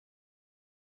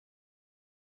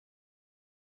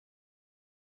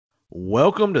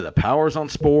Welcome to the Powers on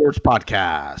Sports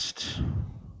podcast.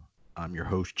 I'm your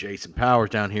host, Jason Powers,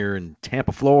 down here in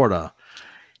Tampa, Florida.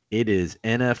 It is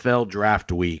NFL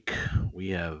draft week. We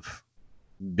have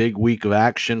big week of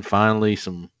action. Finally,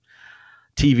 some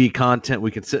TV content. We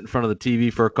can sit in front of the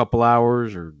TV for a couple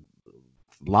hours or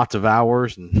lots of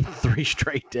hours and 3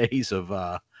 straight days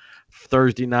of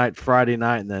Thursday night, Friday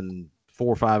night, and then 4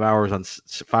 or 5 hours on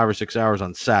 5 or 6 hours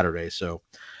on Saturday. So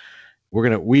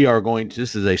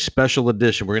this is a special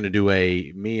edition. We're going to do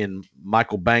me and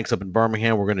Michael Banks up in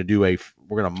Birmingham. We're going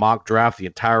to mock draft the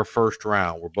entire first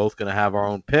round. We're both going to have our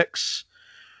own picks.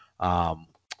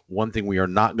 One thing we are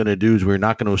not going to do is we're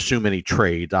not going to assume any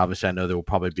trades. Obviously, I know there will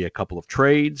probably be a couple of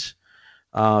trades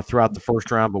throughout the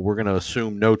first round, but we're going to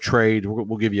assume no trades.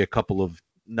 We'll give you a couple of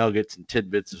nuggets and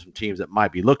tidbits of some teams that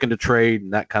might be looking to trade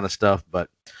and that kind of stuff, but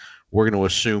we're going to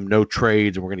assume no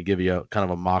trades, and we're going to give you kind of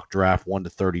a mock draft 1 to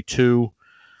 32.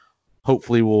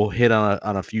 Hopefully, we'll hit on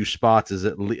a few spots of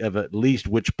at least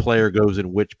which player goes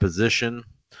in which position.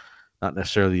 Not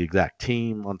necessarily the exact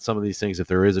team on some of these things if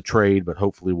there is a trade, but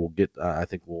hopefully we'll get. I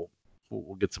think we'll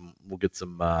get some.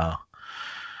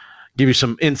 Give you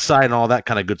some insight and all that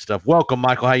kind of good stuff. Welcome,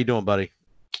 Michael. How you doing, buddy?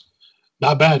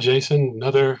 Not bad, Jason.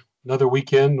 Another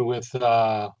weekend with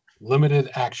limited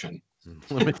action.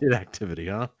 Limited activity,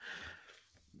 huh?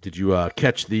 Did you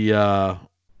catch the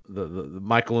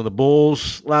Michael and the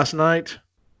Bulls last night?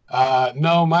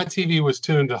 No, my TV was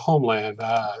tuned to Homeland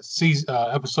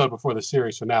episode before the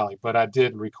series finale, but I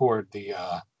did record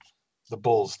the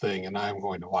Bulls thing, and I'm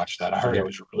going to watch that. I heard it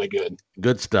was really good.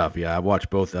 Good stuff. Yeah, I watched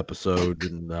both episodes,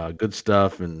 and good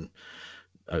stuff, and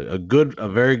a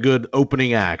very good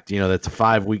opening act. You know, that's a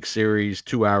 5-week series,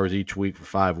 2 hours each week for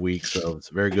 5 weeks, so it's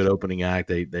a very good opening act.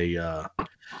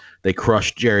 They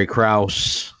crushed Jerry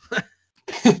Krause.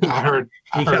 He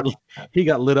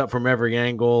got lit up from every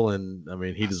angle, and I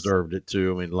mean he deserved it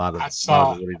too. I mean a lot of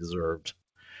what he deserved.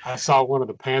 I saw one of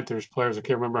the Panthers players, I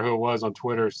can't remember who it was, on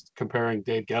Twitter comparing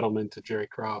Dave Gettleman to Jerry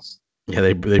Krause. Yeah,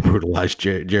 they brutalized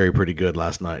Jerry pretty good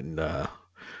last night, and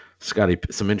Scotty.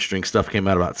 Some interesting stuff came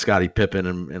out about Scottie Pippen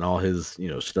and all his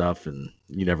stuff, and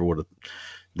you never would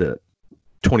have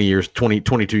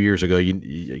 22 years ago,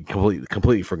 you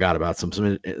completely forgot about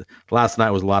some. Last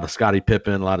night was a lot of Scottie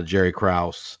Pippen, a lot of Jerry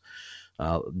Krause,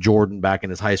 Jordan back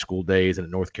in his high school days and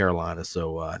in North Carolina.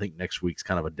 So I think next week's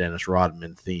kind of a Dennis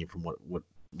Rodman theme from what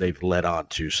they've led on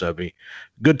to. So it'll be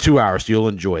good 2 hours. So you'll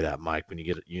enjoy that, Mike, when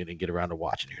you get around to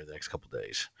watching here the next couple of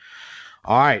days.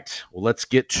 All right, well, let's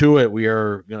get to it. We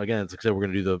are again, as I said, we're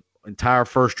going to do the entire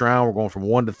first round. We're going from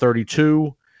 1 to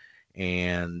 32,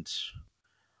 and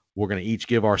we're going to each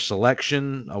give our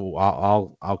selection.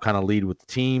 I'll kind of lead with the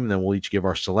team. Then we'll each give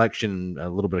our selection, a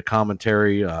little bit of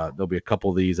commentary. There'll be a couple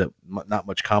of these that not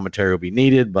much commentary will be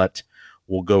needed, but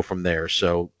we'll go from there.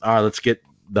 So, all right, let's get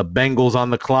the Bengals on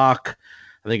the clock.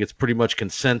 I think it's pretty much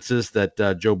consensus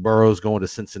that Joe Burrow is going to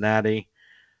Cincinnati.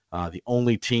 The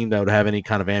only team that would have any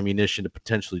kind of ammunition to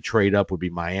potentially trade up would be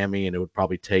Miami, and it would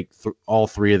probably take all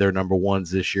three of their number ones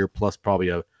this year, plus probably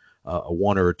a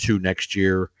 1 or 2 next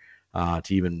year. For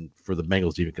the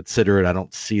Bengals to even consider it. I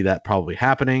don't see that probably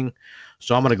happening.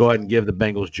 So I'm going to go ahead and give the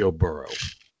Bengals Joe Burrow.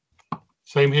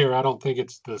 Same here. I don't think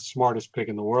it's the smartest pick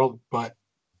in the world, but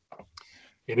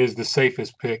it is the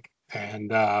safest pick,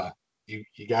 and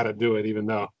you got to do it, even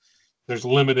though there's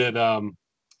limited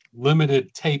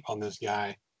tape on this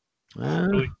guy.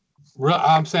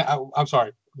 I'm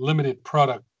sorry, limited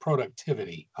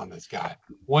productivity on this guy.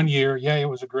 1 year, yeah, it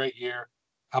was a great year.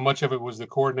 How much of it was the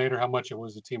coordinator? How much it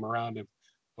was the team around him?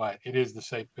 But it is the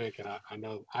safe pick, and I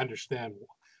understand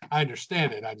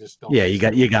it. I just don't. Yeah, you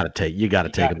got to take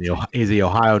him. He's the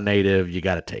Ohio native. You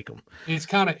got to take him. It's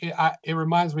kind of it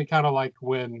reminds me kind of like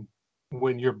when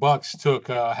your Bucks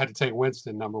had to take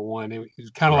Winston number 1. It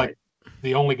was kind of like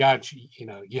the only guy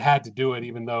you had to do it,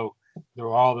 even though there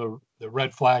were all the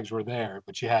red flags were there,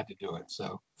 but you had to do it.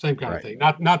 So same kind of thing.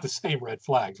 Not the same red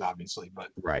flags, obviously, but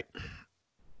right.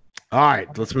 All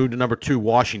right, let's move to number 2,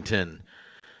 Washington.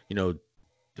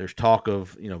 There's talk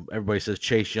of, everybody says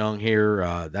Chase Young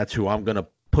here. That's who I'm going to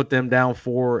put them down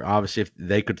for. Obviously, if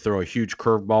they could throw a huge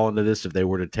curveball into this, if they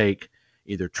were to take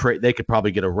either trade, they could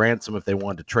probably get a ransom if they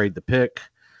wanted to trade the pick.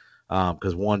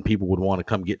 Because people would want to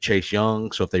come get Chase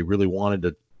Young. So if they really wanted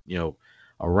to,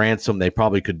 a ransom, they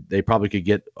probably could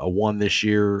get a 1 this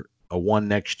year, a 1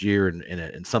 next year,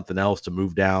 and something else to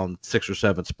move down 6 or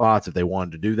 7 spots if they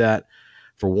wanted to do that.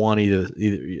 For 1,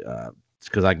 either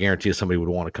because I guarantee you somebody would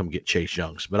want to come get Chase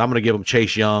Young. But I'm going to give them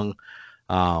Chase Young.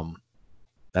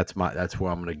 That's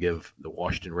where I'm going to give the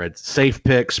Washington Reds safe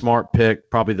pick, smart pick,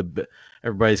 probably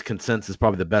everybody's consensus,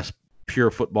 probably the best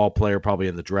pure football player probably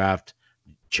in the draft.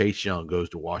 Chase Young goes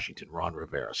to Washington, Ron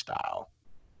Rivera style.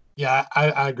 Yeah,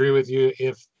 I agree with you.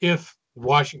 If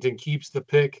Washington keeps the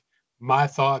pick, my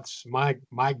thoughts,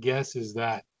 my guess is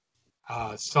that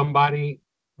somebody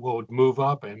will move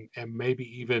up and maybe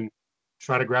even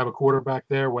try to grab a quarterback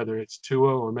there, whether it's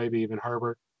Tua or maybe even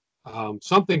Herbert.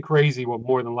 Something crazy will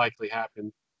more than likely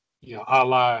happen, a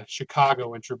la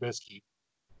Chicago and Trubisky,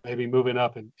 maybe moving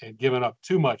up and giving up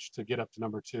too much to get up to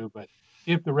number 2. But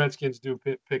if the Redskins do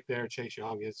pick there, Chase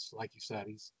Young is, like you said,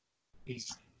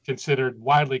 he's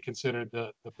widely considered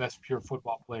the best pure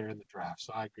football player in the draft.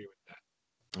 So I agree with that.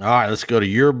 All right, let's go to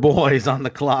your boys on the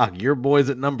clock. Your boys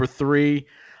at number 3.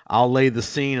 I'll lay the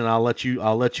scene and I'll let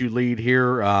you lead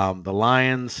here. The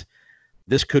Lions.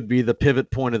 This could be the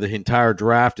pivot point of the entire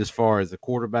draft as far as the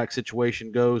quarterback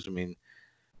situation goes. I mean,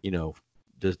 do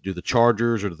the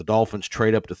Chargers or the Dolphins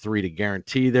trade up to 3 to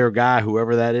guarantee their guy,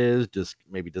 whoever that is? Just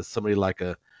maybe does somebody like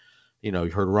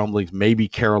you've heard rumblings, maybe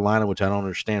Carolina, which I don't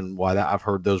understand why that. I've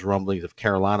heard those rumblings of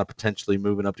Carolina potentially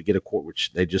moving up to get a court,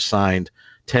 which they just signed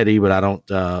Teddy, but I don't.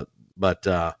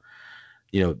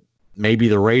 Maybe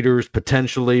the Raiders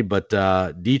potentially, but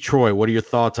Detroit. What are your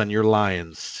thoughts on your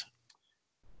Lions?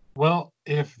 Well,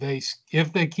 if they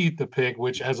keep the pick,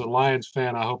 which as a Lions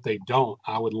fan, I hope they don't.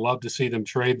 I would love to see them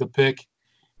trade the pick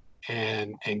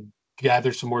and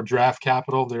gather some more draft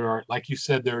capital. There are, like you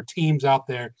said, there are teams out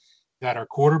there that are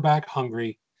quarterback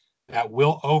hungry, that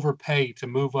will overpay to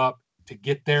move up to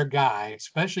get their guy,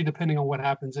 especially depending on what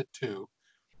happens at 2.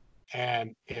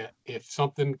 And if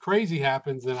something crazy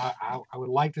happens, then I would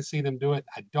like to see them do it.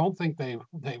 I don't think they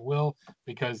will,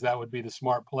 because that would be the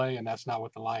smart play, and that's not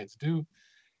what the Lions do.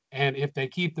 And if they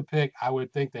keep the pick, I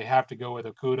would think they have to go with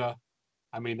Okudah.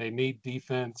 I mean, they need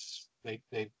defense.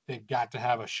 They've got to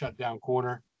have a shutdown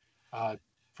corner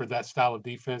for that style of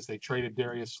defense. They traded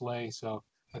Darius Slay, so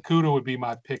Okudah would be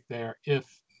my pick there if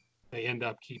they end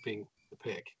up keeping the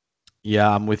pick.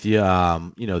 Yeah, I'm with you.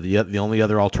 The only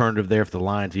other alternative there for the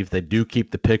Lions, if they do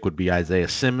keep the pick, would be Isaiah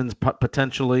Simmons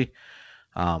potentially.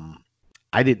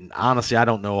 I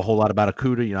don't know a whole lot about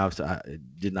Okudah. I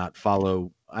did not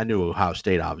follow. I knew Ohio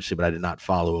State obviously, but I did not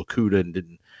follow Okudah and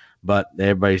didn't. But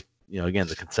everybody, again,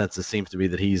 the consensus seems to be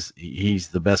that he's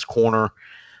the best corner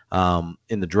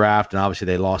in the draft, and obviously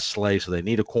they lost Slay, so they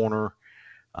need a corner.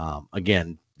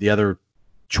 Again, the other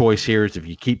choice here is if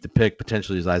you keep the pick,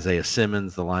 potentially is Isaiah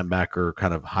Simmons, the linebacker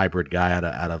kind of hybrid guy out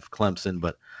of Clemson.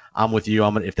 But I'm with you.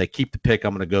 If they keep the pick,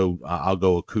 I'm going to go. I'll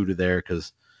go Okudah there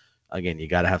because, again, you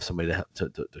got to have somebody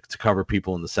to cover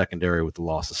people in the secondary with the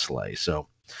loss of Slay. So,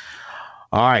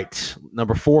 all right,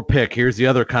 number 4 pick. Here's the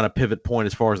other kind of pivot point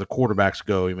as far as the quarterbacks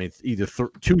go. I mean, either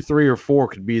 2, 3, or 4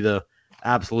 could be the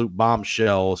absolute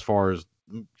bombshell as far as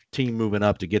team moving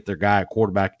up to get their guy at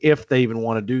quarterback if they even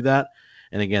want to do that.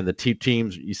 And again, the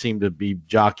teams you seem to be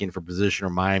jockeying for position are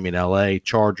Miami and LA,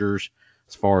 Chargers,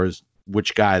 as far as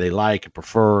which guy they like and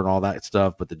prefer and all that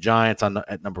stuff. But the Giants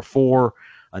at number 4,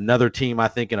 another team I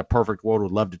think in a perfect world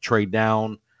would love to trade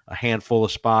down a handful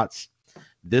of spots.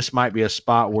 This might be a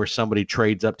spot where somebody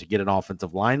trades up to get an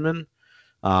offensive lineman.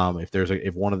 There's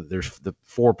the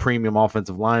 4 premium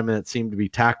offensive linemen that seem to be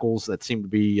tackles that seem to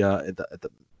be at the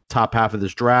top half of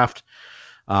this draft.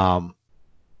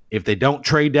 If they don't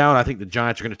trade down, I think the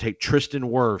Giants are going to take Tristan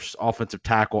Wirfs, offensive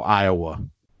tackle, Iowa.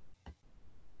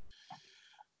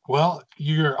 Well,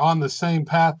 you're on the same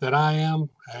path that I am,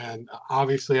 and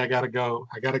obviously I got to go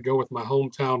with my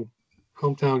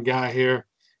hometown guy here.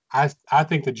 I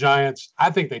think the Giants, I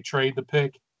think they trade the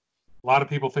pick. A lot of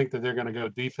people think that they're going to go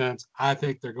defense. I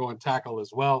think they're going tackle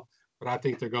as well, but I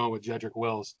think they're going with Jedrick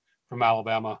Wills from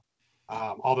Alabama.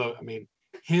 Although, I mean,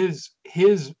 his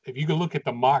if you can look at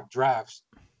the mock drafts,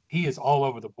 he is all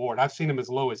over the board. I've seen him as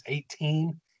low as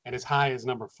 18 and as high as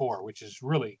number 4, which is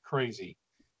really crazy.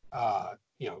 To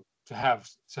have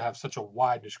such a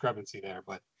wide discrepancy there.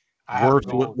 But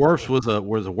Wirfs was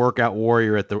a workout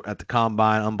warrior at the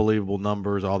combine. Unbelievable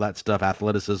numbers, all that stuff.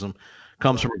 Athleticism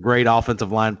comes from a great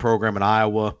offensive line program in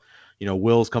Iowa.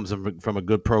 Wills comes from a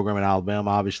good program in Alabama.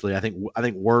 Obviously, I think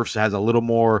Wirfs has a little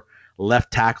more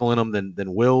left tackle in him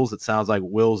than Wills. It sounds like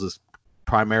Wills is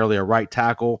primarily a right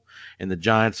tackle, and the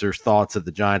Giants, there's thoughts that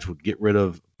the Giants would get rid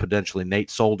of potentially Nate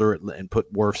Solder and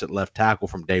put Wirfs at left tackle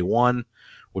from day one.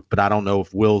 But I don't know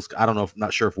if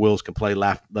not sure if Wills can play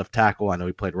left tackle. I know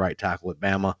he played right tackle at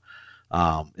Bama.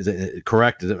 Is it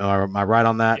correct? Am I right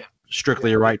on that? Yeah.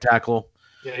 Strictly a right tackle?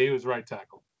 Yeah, he was right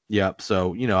tackle. Yep.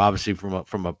 So, obviously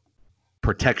from a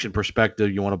protection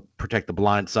perspective, you want to protect the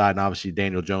blind side, and obviously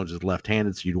Daniel Jones is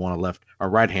left-handed, so you'd want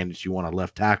right-handed, so you want a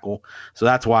left tackle. So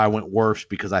that's why I went Wirfs,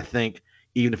 because I think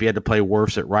even if he had to play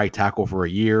Wirfs at right tackle for a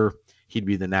year, he'd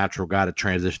be the natural guy to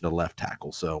transition to left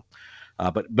tackle. So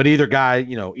But either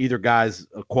guy's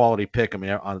a quality pick. I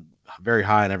mean, on very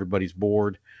high on everybody's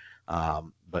board.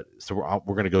 But so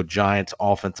we're going to go Giants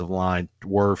offensive line,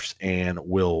 Wirfs and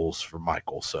Wills for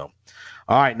Michael. So,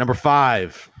 all right, number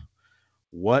 5.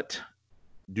 What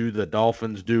do the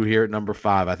Dolphins do here at number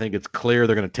 5? I think it's clear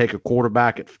they're going to take a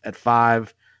quarterback at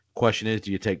 5. Question is,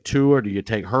 do you take Tua or do you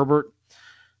take Herbert?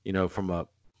 From a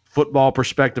football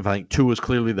perspective, I think Tua is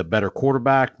clearly the better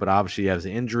quarterback, but obviously he has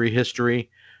an injury history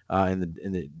and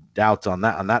the doubts on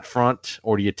that front.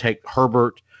 Or do you take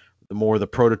Herbert, the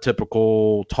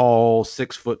prototypical tall,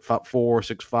 6'4",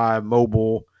 6'5",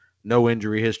 mobile, no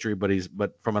injury history, but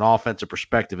from an offensive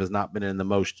perspective has not been in the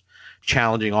most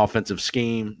challenging offensive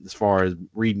scheme as far as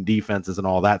reading defenses and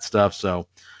all that stuff. So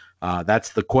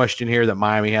that's the question here that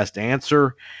Miami has to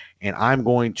answer, and I'm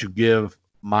going to give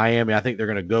Miami. I think they're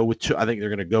going to go with Tua. I think they're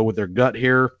going to go with their gut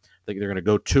here. I think they're going to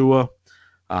go Tua.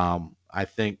 I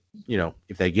think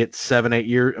if they get 7-8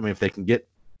 years, if they can get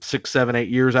 6, 7, 8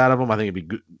 years out of them, I think it'd be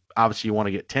good. Obviously, you want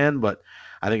to get 10, but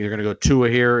I think they're going to go Tua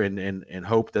here and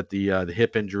hope that the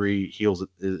hip injury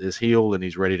is healed and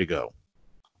he's ready to go.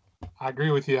 I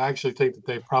agree with you. I actually think that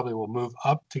they probably will move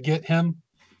up to get him.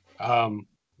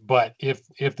 But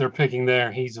if they're picking there,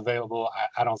 he's available.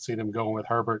 I don't see them going with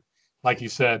Herbert. Like you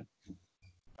said,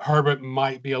 Herbert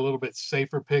might be a little bit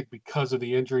safer pick because of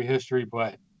the injury history.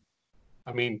 But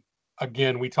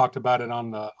again, we talked about it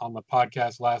on the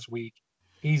podcast last week.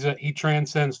 He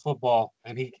transcends football,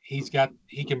 and he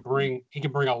can bring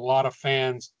a lot of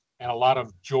fans and a lot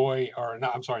of joy,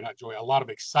 a lot of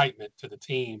excitement to the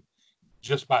team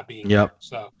just by being there.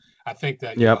 So I think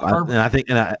that Herbert,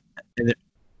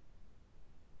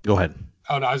 go ahead.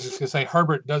 Oh no, I was just gonna say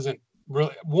Herbert doesn't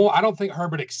really. Well, I don't think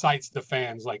Herbert excites the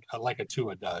fans like a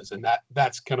Tua does, and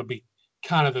that's gonna be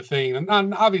kind of the thing.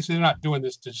 And obviously, they're not doing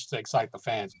this to just excite the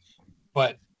fans,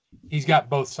 but he's got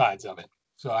both sides of it.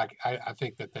 So I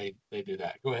think that they do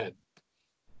that. Go ahead.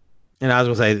 And I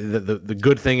was going to say the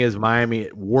good thing is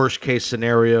Miami, worst case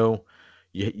scenario,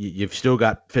 you've still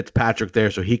got Fitzpatrick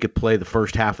there, so he could play the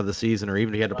first half of the season, or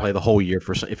even if he had to play the whole year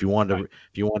if you wanted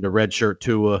to redshirt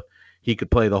Tua, he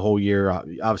could play the whole year.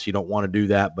 Obviously, you don't want to do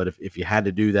that, but if you had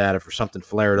to do that, if something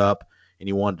flared up and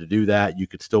you wanted to do that, you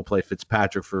could still play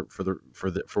Fitzpatrick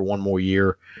for one more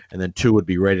year, and then Tua would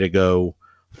be ready to go.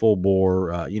 Full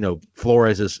bore.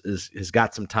 Flores has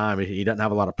got some time. He doesn't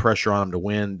have a lot of pressure on him to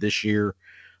win this year.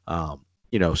 I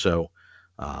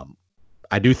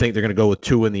do think they're going to go with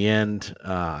Tua in the end.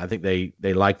 I think they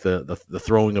like the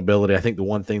throwing ability. I think the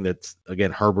one thing that's,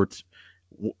 again, Herbert's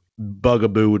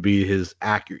bugaboo would be his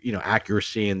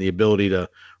accuracy and the ability to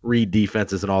read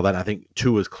defenses and all that. And I think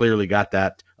Tua's clearly got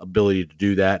that ability to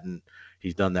do that, and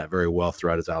he's done that very well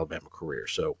throughout his Alabama career.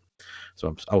 So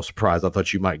I was surprised. I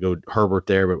thought you might go Herbert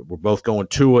there, but we're both going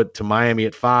Tua to Miami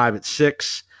at 5. At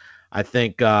 6, I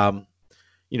think the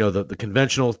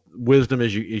conventional wisdom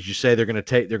is you say they're going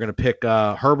to pick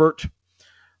Herbert.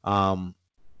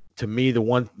 To me, the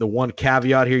one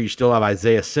caveat here, you still have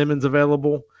Isaiah Simmons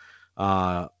available.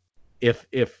 If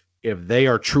they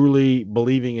are truly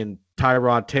believing in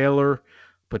Tyrod Taylor,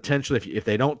 potentially if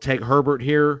they don't take Herbert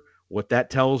here, what that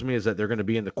tells me is that they're going to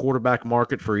be in the quarterback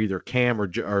market for either Cam or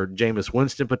Jameis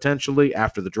Winston potentially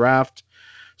after the draft.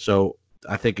 So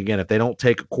I think, again, if they don't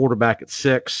take a quarterback at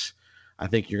 6, I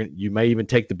think you may even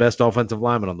take the best offensive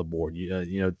lineman on the board.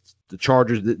 The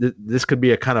Chargers, this could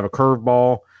be a kind of a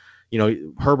curveball.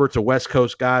 Herbert's a West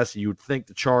Coast guy, so you would think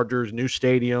the Chargers, new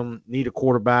stadium, need a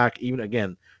quarterback. Even,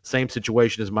 again, same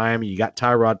situation as Miami. You got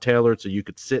Tyrod Taylor, so you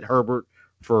could sit Herbert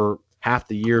for half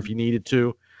the year if you needed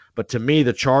to. But to me,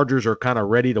 the Chargers are kind of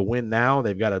ready to win now.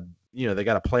 They've got a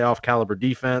playoff caliber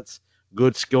defense,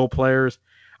 good skill players.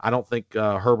 I don't think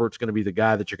Herbert's going to be the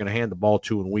guy that you're going to hand the ball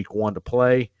to in week 1 to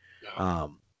play.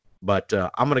 But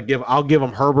I'll give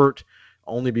him Herbert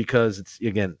only because it's,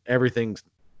 again, everything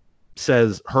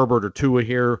says Herbert or Tua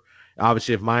here.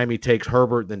 Obviously, if Miami takes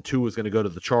Herbert, then Tua is going to go to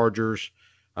the Chargers.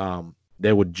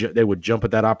 They would jump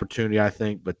at that opportunity, I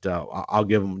think. But I'll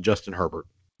give them Justin Herbert.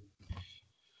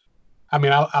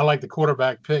 I like the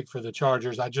quarterback pick for the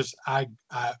Chargers. I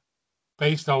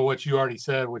based on what you already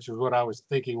said, which is what I was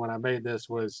thinking when I made this,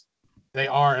 was they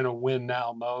are in a win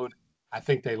now mode. I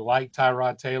think they like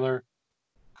Tyrod Taylor.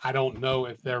 I don't know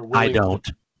if they're willing. I don't.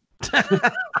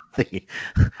 I think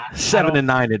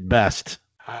 7-9 at best.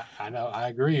 I know. I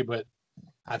agree, but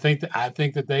I think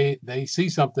that they see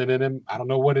something in him. I don't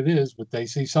know what it is, but they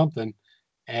see something,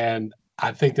 and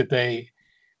I think that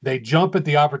they jump at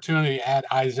the opportunity to add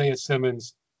Isaiah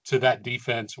Simmons to that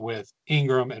defense with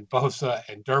Ingram and Bosa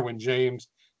and Derwin James.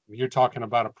 You're talking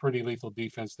about a pretty lethal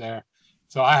defense there.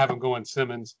 So I have them going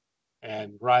Simmons.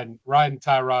 and riding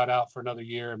Tyrod out for another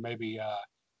year, and maybe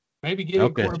getting Okay, so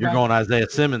you're quarterback. going Isaiah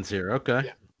Simmons here. Okay.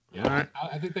 Yeah, All yeah. right.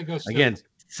 I think they go Again, Simmons.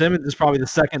 Simmons is probably the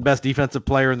second best defensive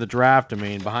player in the draft. I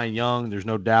mean, behind Young, there's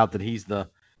no doubt that he's the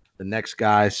next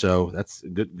guy. So that's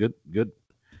good.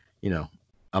 You know,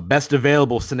 a best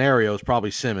available scenario is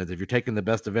probably Simmons. If you're taking the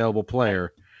best available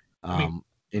player, I mean,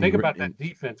 think about that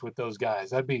defense with those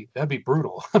guys. That'd be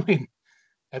brutal. I mean,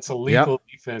 that's a yep, lethal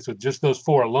defense with just those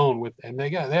four alone. And they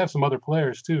have some other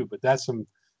players too, but that's some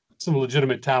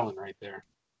legitimate talent right there.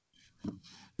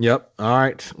 yep. All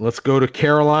right, let's go to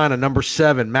Carolina, number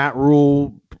 7, Matt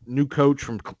Rule, new coach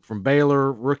from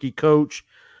Baylor, rookie coach.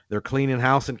 They're cleaning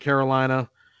house in Carolina.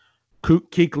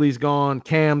 Kuechly's gone,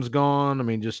 Cam's gone. I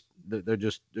mean, they're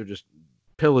just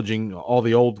pillaging all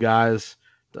the old guys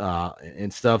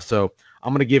and stuff. So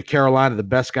I'm going to give Carolina the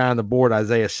best guy on the board,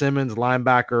 Isaiah Simmons,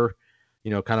 linebacker. You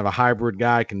know, kind of a hybrid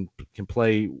guy, can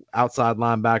play outside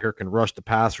linebacker, can rush the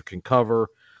passer, can cover.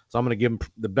 So I'm going to give him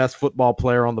the best football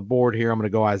player on the board here. I'm going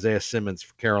to go Isaiah Simmons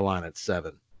for Carolina at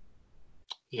 7.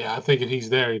 Yeah, I think if he's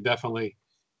there, they definitely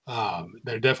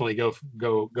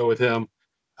go with him.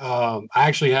 I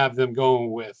actually have them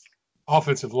going with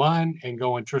offensive line and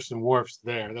going Tristan Wirfs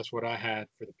there. That's what I had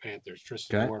for the Panthers.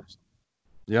 Tristan Okay. Wirfs.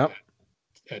 Yep.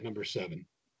 At number 7.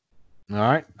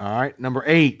 All right. Number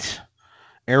 8,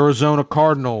 Arizona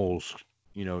Cardinals.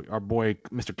 You know, our boy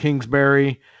Mr.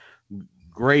 Kingsbury.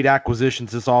 Great acquisitions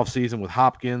this offseason with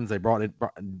Hopkins. They brought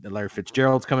Larry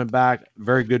Fitzgerald's coming back.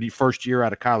 Very good first year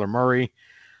out of Kyler Murray.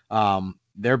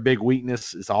 Their big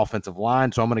weakness is offensive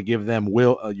line, so I'm going to give them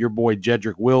your boy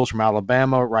Jedrick Wills from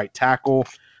Alabama, right tackle.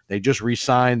 They just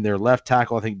re-signed their left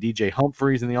tackle, I think DJ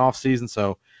Humphries in the offseason,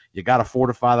 so you got to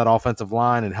fortify that offensive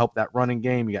line and help that running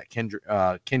game. You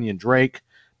got Kenyon Drake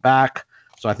back,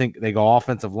 so I think they go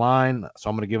offensive line. So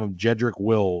I'm going to give them Jedrick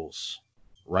Wills,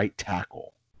 right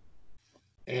tackle.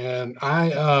 And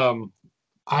I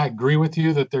agree with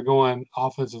you that they're going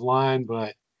offensive line,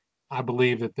 but I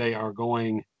believe that they are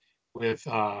going with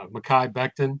Mekhi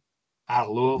Becton out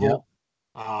of Louisville.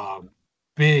 Yep.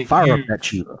 Big, Fire huge, up that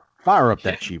Chiba. Fire up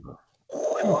that Chiba.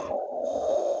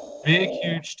 Big,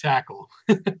 huge tackle.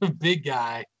 Big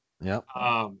guy. Yep.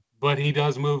 But he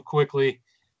does move quickly.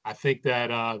 I think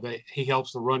that he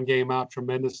helps the run game out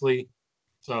tremendously.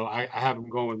 So I have him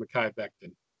going with Mekhi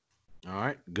Becton. All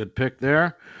right. Good pick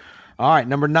there. All right.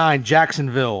 Number 9,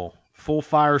 Jacksonville. Full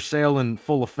fire sale in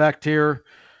full effect here.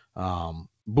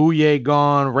 Bouye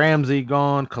gone, Ramsey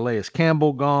gone, Calais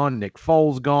Campbell gone, Nick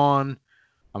Foles gone.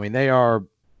 I mean, they are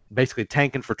basically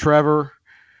tanking for Trevor.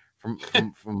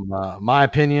 From my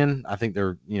opinion, I think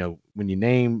they're, you know, when you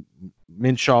name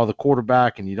Minshew the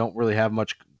quarterback and you don't really have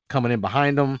much coming in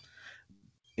behind them,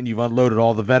 and you've unloaded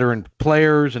all the veteran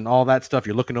players and all that stuff,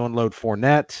 you're looking to unload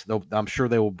Fournette. I'm sure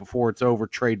they will, before it's over,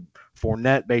 trade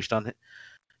Fournette based on,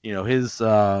 you know,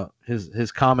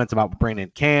 his comments about bringing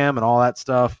in Cam and all that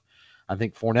stuff. I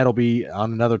think Fournette will be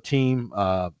on another team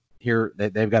here.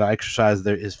 They've got to exercise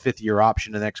his 5th-year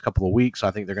option in the next couple of weeks. So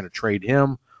I think they're going to trade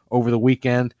him over the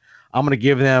weekend. I'm going to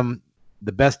give them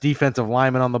the best defensive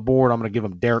lineman on the board. I'm going to give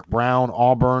them Derek Brown,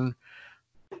 Auburn,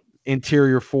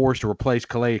 interior force to replace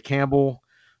Calais Campbell.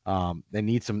 They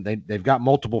need some. They've got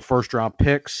multiple first-round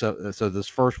picks. So this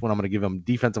first one, I'm going to give them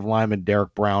defensive lineman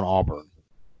Derek Brown, Auburn.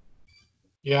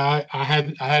 Yeah, I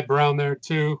had Brown there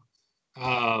too.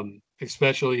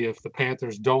 Especially if the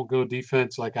Panthers don't go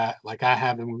defense like I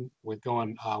have them with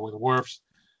going with Wirfs.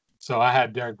 So I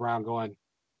had Derek Brown going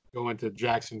to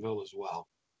Jacksonville as well.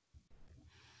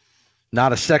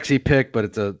 Not a sexy pick, but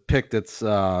it's a pick that's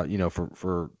you know,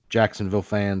 for Jacksonville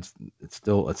fans, it's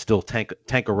still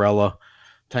Tankarella,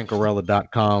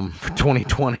 Tankarella.com for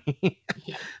 2020,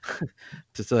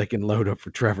 just so they can load up for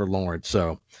Trevor Lawrence.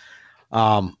 So,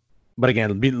 but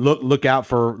again, look out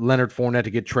for Leonard Fournette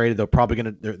to get traded. They're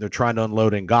trying to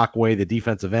unload Ngakoue, the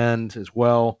defensive end, as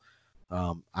well.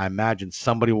 I imagine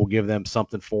somebody will give them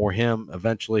something for him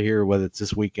eventually here, whether it's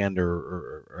this weekend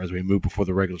or as we move before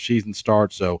the regular season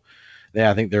starts. So, yeah,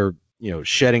 I think they're, you know,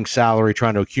 shedding salary,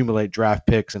 trying to accumulate draft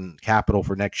picks and capital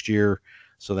for next year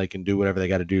so they can do whatever they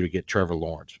got to do to get Trevor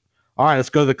Lawrence. All right, let's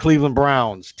go to the Cleveland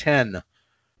Browns. 10,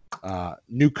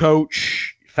 new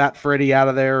coach, Fat Freddy out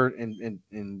of there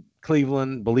in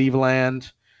Cleveland, Believe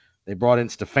Land. They brought in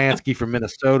Stefanski from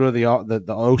Minnesota, the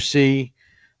OC.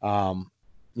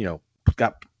 You know,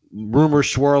 got rumors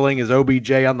swirling. Is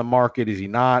OBJ on the market? Is he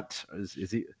not?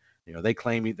 Is he? You know, they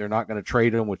claim they're not going to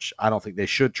trade him, which I don't think they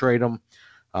should trade him.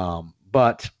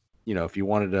 But you know, if you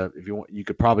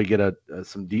could probably get a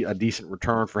decent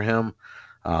return for him.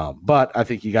 But I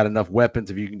think you got enough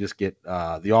weapons if you can just get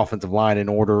the offensive line in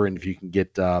order, and if you can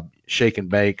get shake and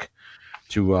bake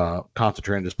to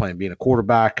concentrate on just being a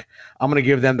quarterback. I'm going to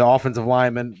give them the offensive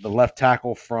lineman, the left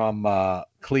tackle from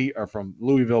from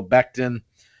Louisville, Becton,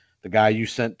 the guy you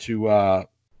sent to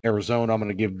Arizona. I'm going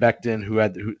to give Becton, who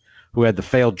had the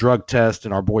failed drug test,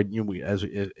 and our boy, as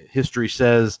history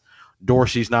says,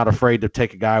 Dorsey's not afraid to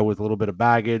take a guy with a little bit of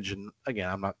baggage. And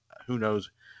again, who knows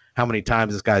how many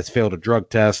times this guy's failed a drug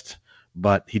test,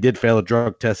 but he did fail a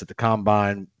drug test at the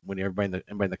combine when everybody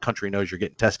in the country knows you're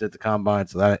getting tested at the combine.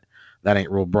 So that ain't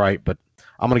real bright, but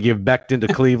I'm going to give Becton to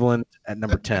Cleveland at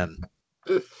number 10.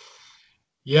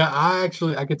 Yeah, I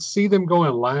could see them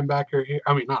going linebacker here.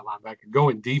 I mean, not linebacker,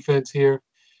 going defense here.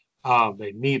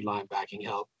 They need linebacking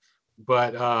help,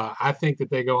 but I think that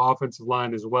they go offensive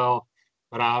line as well.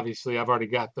 But obviously, I've already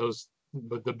got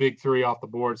the big three off the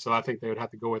board, so I think they would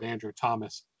have to go with Andrew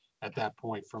Thomas at that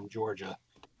point from Georgia.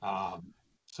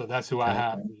 So that's who I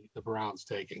have the Browns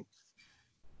taking.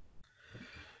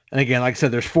 And again, like I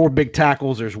said, there's 4 big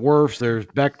tackles. There's Wirfs, there's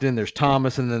Becton, there's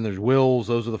Thomas, and then there's Wills.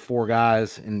 Those are the 4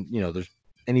 guys. And, there's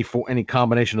any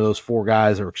combination of those 4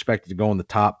 guys are expected to go in the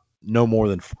top no more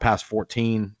than past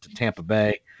 14 to Tampa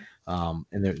Bay. And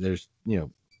there's,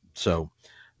 so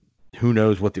who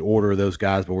knows what the order of those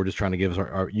guys, but we're just trying to give us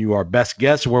our best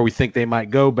guess of where we think they might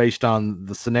go based on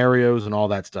the scenarios and all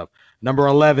that stuff. Number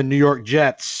 11, New York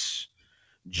Jets.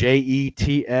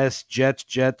 Jets,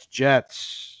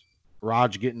 Jets.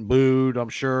 Raj getting booed, I'm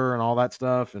sure, and all that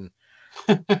stuff. And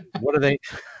what are they?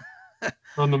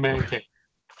 From the man cave.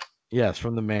 Yes,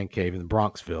 from the man cave in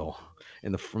Bronxville,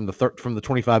 from the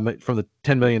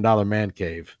 $10 million man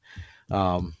cave,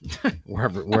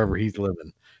 wherever he's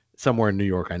living, somewhere in New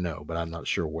York, I know, but I'm not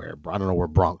sure where. I don't know where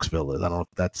Bronxville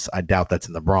is. I doubt that's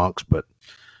in the Bronx, but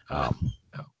no.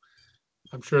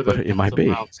 I'm sure that it might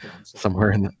be somewhere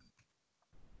in the.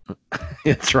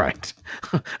 That's right.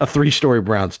 A 3-story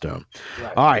brownstone.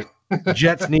 Right. All right.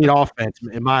 Jets need offense,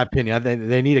 in my opinion.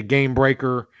 They need a game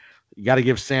breaker. You got to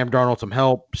give Sam Darnold some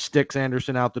help. Sticks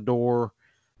Anderson out the door.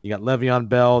 You got Le'Veon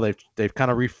Bell. They've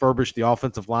kind of refurbished the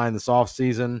offensive line this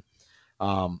offseason.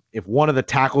 If one of the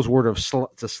tackles were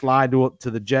to slide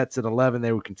to the Jets at 11,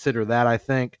 they would consider that, I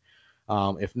think.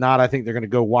 If not, I think they're going to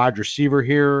go wide receiver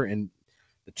here. And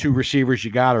the 2 receivers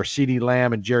you got are CeeDee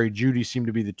Lamb and Jerry Jeudy seem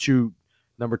to be the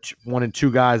number 1 and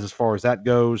 2 guys as far as that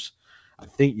goes. I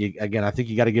think you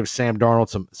got to give Sam Darnold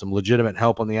some legitimate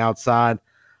help on the outside.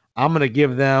 I'm going to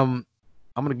give them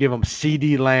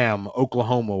CeeDee Lamb,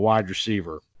 Oklahoma wide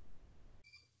receiver.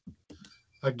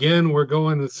 Again, we're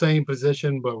going the same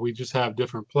position, but we just have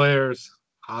different players.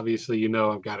 Obviously, I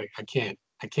can't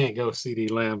go CeeDee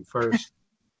Lamb first.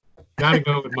 Got to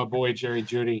go with my boy Jerry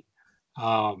Jeudy.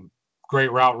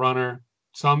 Great route runner.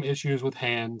 Some issues with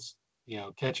hands.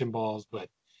 Catching balls, but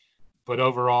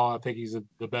overall, I think he's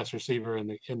the best receiver in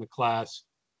the class.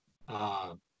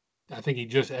 I think he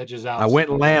just edges out. I went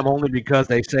Lamb only because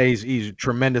they say he's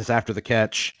tremendous after the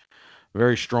catch,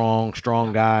 very strong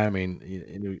guy. I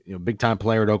mean, big time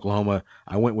player at Oklahoma.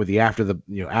 I went with the after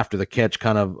the catch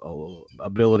kind of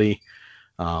ability.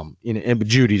 And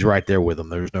Judy's right there with him.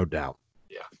 There's no doubt.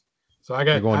 Yeah. So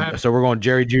we're going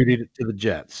Jerry Jeudy to the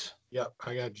Jets. Yep,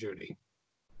 I got Jeudy.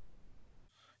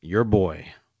 Your boy.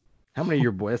 How many of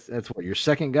your boys? That's what your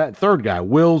third guy.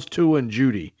 Wills, Tua, and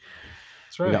Jeudy.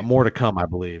 That's right. We got more to come, I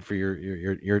believe. For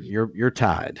you're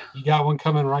tied. You got one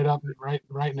coming right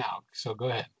now. So go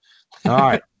ahead. All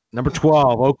right, number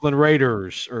 12, Oakland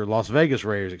Raiders or Las Vegas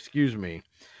Raiders. Excuse me.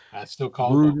 I still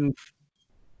call Gruden.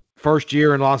 First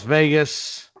year in Las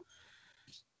Vegas.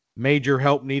 Major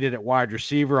help needed at wide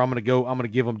receiver. I'm gonna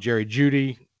give him Jerry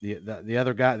Jeudy. The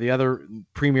other guy, the other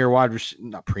premier wide receiver,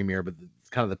 not premier, but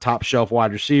kind of the top shelf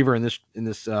wide receiver in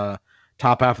this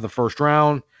top half of the first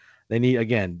round. They need,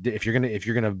 again, if you're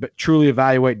gonna truly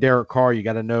evaluate Derek Carr, you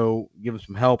got to give him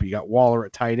some help. You got Waller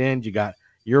at tight end. You got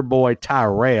your boy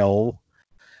Tyrell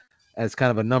as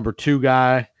kind of a number 2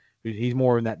 guy. He's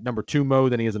more in that number 2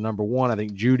 mode than he is a number 1. I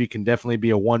think Jeudy can definitely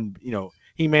be a 1.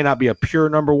 He may not be a pure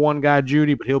number 1 guy,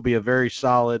 Jeudy, but he'll be a very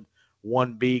solid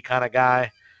 1B kind of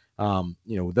guy.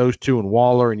 Those 2 and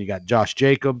Waller, and you got Josh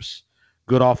Jacobs,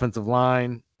 good offensive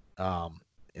line.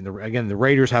 And the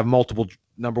Raiders have multiple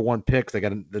number 1 picks. They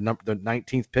got the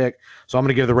 19th pick. So I'm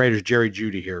going to give the Raiders Jerry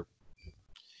Jeudy here.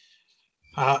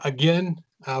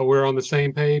 We're on the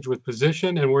same page with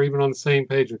position, and we're even on the same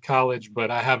page with college,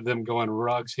 but I have them going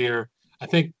Ruggs here. I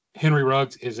think Henry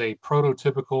Ruggs is a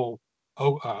prototypical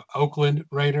Oakland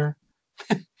Raider,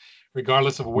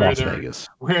 regardless of where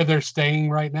they're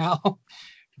staying right now.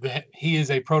 That he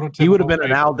is a prototypical. He would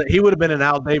have been an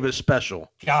Al Davis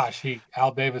special. Gosh,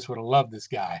 Al Davis would have loved this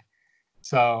guy.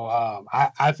 So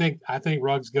I think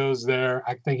Ruggs goes there.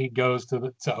 I think he goes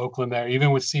to Oakland there,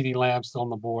 even with CeeDee Lamb still on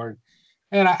the board,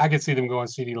 and I could see them going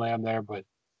CeeDee Lamb there, but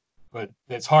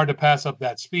it's hard to pass up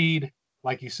that speed.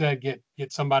 Like you said, get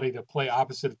somebody to play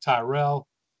opposite of Tyrell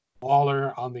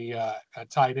Waller on the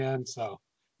tight end. So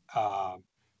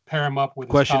pair him up with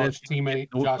his Question is, college teammate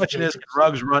the Josh question is,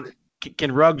 Jacobs.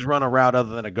 can Ruggs run a route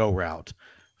other than a go route?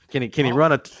 Can he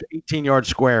run a 18-yard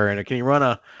square, and can he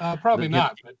run probably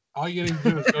not, but all you need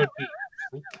to do is go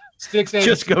deep. Sticks ain't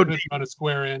just go deep. Run a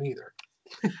square in either.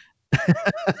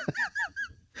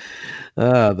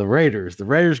 The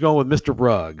Raiders going with Mr.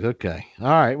 Ruggs. Okay. All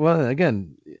right. Well,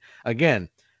 again,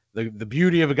 the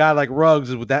beauty of a guy like Ruggs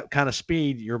is with that kind of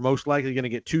speed, you're most likely going to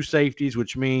get two safeties,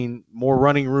 which mean more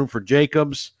running room for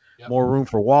Jacobs, more room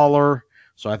for Waller.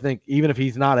 So I think even if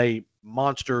he's not a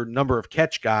monster number of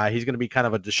catch guy, he's going to be kind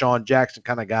of a Deshaun Jackson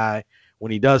kind of guy.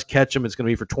 When he does catch him, it's going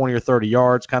to be for 20 or 30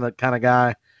 yards kind of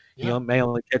guy. Yeah. He may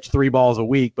only catch 3 balls a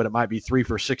week, but it might be 3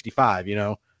 for 65,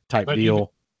 type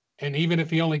deal. Even if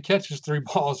he only catches 3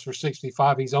 balls for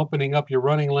 65, he's opening up your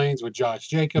running lanes with Josh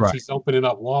Jacobs. Right. He's opening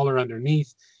up Waller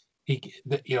underneath.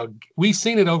 We've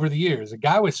seen it over the years. A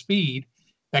guy with speed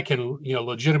that can,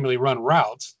 legitimately run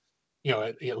routes,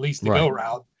 at least the go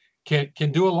route,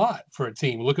 can do a lot for a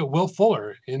team. Look at Will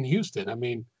Fuller in Houston. I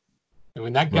mean,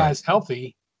 when that guy's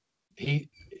healthy, he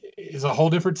is a whole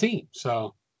different team.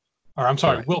 So, or I'm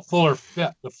sorry, Will Fuller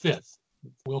the fifth.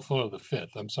 Will Fuller the fifth.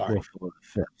 I'm sorry. Will Fuller the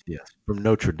fifth, yes. From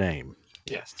Notre Dame.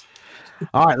 Yes.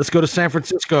 All right, let's go to San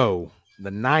Francisco.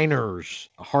 The Niners,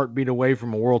 a heartbeat away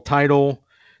from a world title.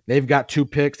 They've got 2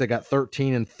 picks. They got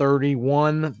 13 and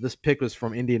 31. This pick was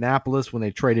from Indianapolis when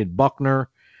they traded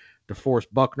DeForest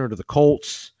Buckner to the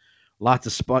Colts.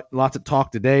 Lots of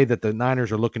talk today that the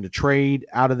Niners are looking to trade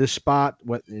out of this spot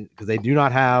because they do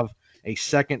not have a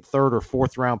second, third, or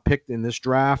fourth round pick in this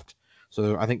draft.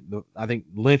 So I think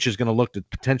Lynch is going to look to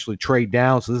potentially trade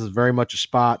down. So this is very much a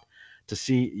spot to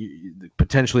see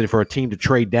potentially for a team to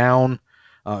trade down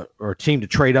or a team to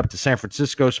trade up to San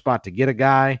Francisco spot to get a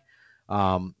guy.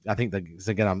 I think that,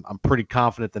 again, I'm pretty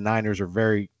confident the Niners are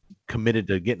very committed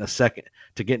to getting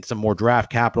getting some more draft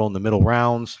capital in the middle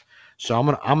rounds. So I'm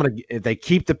gonna if they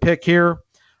keep the pick here,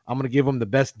 I'm gonna give them the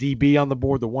best DB on the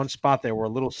board. The one spot they were a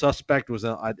little suspect was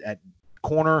at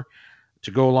corner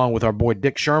to go along with our boy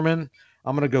Dick Sherman.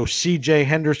 I'm gonna go C.J.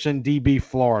 Henderson, DB,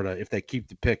 Florida. If they keep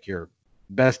the pick here,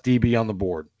 best DB on the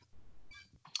board.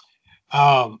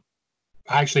 I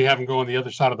actually have them going the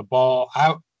other side of the ball.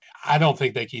 I don't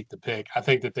think they keep the pick. I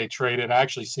think that they trade it. I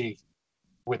actually see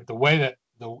with the way that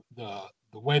the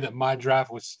way that my draft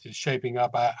is shaping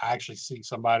up, I actually see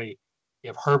somebody,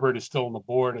 if Herbert is still on the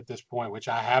board at this point, which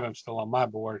I have him still on my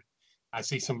board, I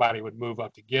see somebody would move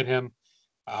up to get him.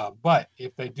 But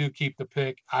if they do keep the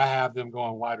pick, I have them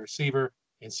going wide receiver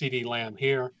and CeeDee Lamb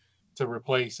here to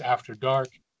replace after dark.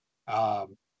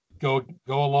 Go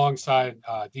alongside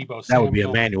Deebo Samuel. That would be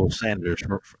Emmanuel Sanders.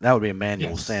 That would be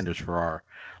Emmanuel Sanders for our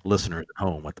listeners at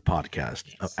home at the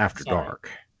podcast after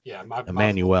dark. Yeah,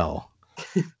 Emmanuel.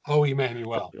 Oh,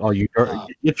 Emmanuel. Oh,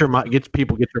 get your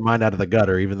mind out of the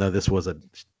gutter. Even though this was a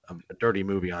dirty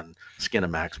movie on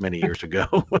Skinamax many years ago.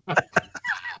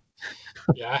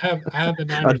 Yeah, I have the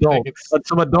Niners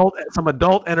some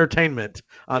adult entertainment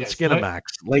on Skinamax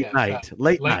late night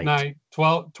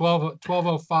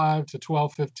 12:05 to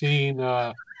 12:15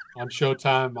 on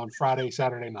Showtime on Friday,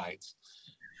 Saturday nights.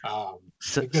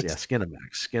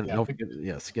 Skinamax.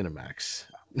 Skinamax.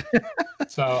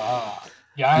 So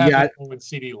I have with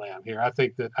CeeDee Lamb here. I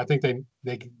think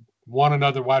they want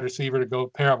another wide receiver to go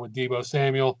pair up with Deebo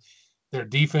Samuel. Their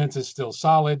defense is still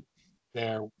solid.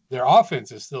 Their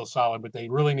offense is still solid, but they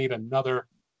really need another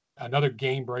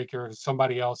game breaker,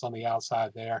 somebody else on the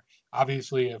outside there.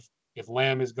 Obviously, if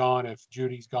Lamb is gone, if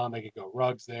Judy's gone, they could go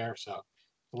Ruggs there. So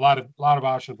a lot of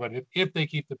options. But if they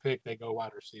keep the pick, they go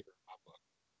wide receiver in my book.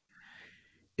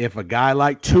 If a guy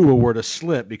like Tua were to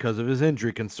slip because of his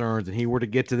injury concerns and he were to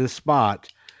get to this spot,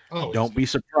 don't be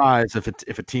surprised if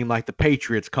a team like the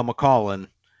Patriots come a-calling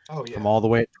from all the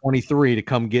way at 23 to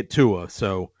come get Tua.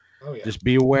 So just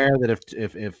be aware that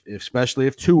if especially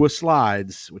if Tua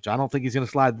slides, which I don't think he's going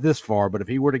to slide this far, but if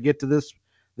he were to get to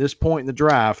this point in the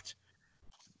draft,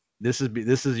 this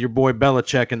is your boy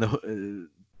Belichick and the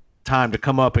time to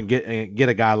come up and get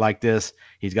a guy like this.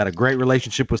 He's got a great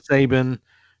relationship with Saban.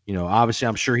 Obviously,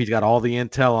 I'm sure he's got all the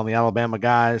intel on the Alabama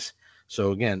guys.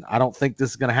 So again, I don't think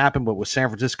this is going to happen. But with San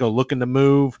Francisco looking to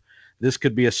move, this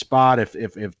could be a spot.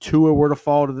 If Tua were to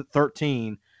fall to the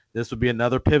 13, this would be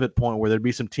another pivot point where there'd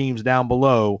be some teams down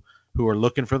below who are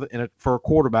looking for a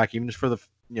quarterback, even just for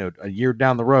a year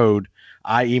down the road.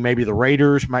 I.e., maybe the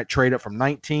Raiders might trade up from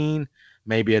 19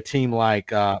 maybe a team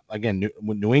like again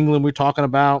New England we're talking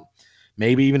about,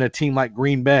 maybe even a team like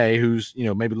Green Bay who's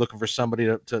maybe looking for somebody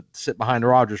to sit behind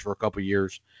Rodgers for a couple of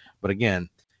years. But again,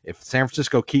 if San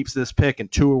Francisco keeps this pick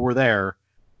and Tua were there,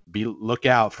 look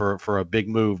out for a big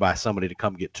move by somebody to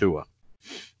come get Tua.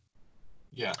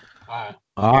 Yeah.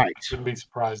 All right. Wouldn't be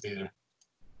surprised either.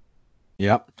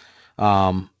 Yep.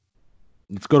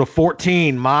 Let's go to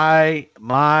 14.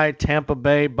 My Tampa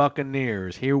Bay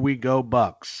Buccaneers. Here we go,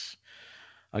 Bucks.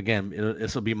 Again,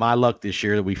 this will be my luck this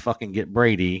year that we fucking get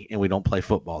Brady and we don't play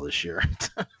football this year.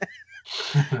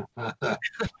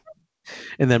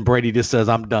 And then Brady just says,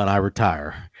 "I'm done. I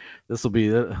retire." This will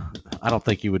be. I don't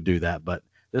think he would do that, but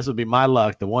this will be my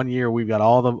luck. The one year we've got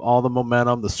all the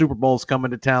momentum. The Super Bowl's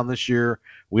coming to town this year.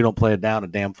 We don't play it down a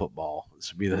damn football.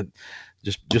 This would be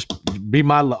just be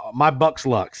my Bucks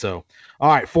luck. So, all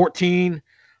right, 14.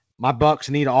 My Bucks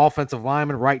need an offensive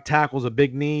lineman. Right tackle's a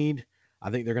big need. I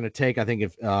think they're going to take. I think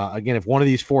if one of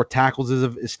these 4 tackles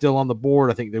is still on the board,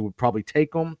 I think they would probably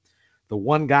take them. The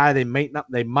one guy they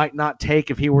might not take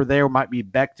if he were there might be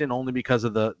Becton, only because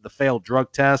of the failed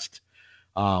drug test.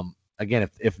 Again,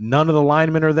 if none of the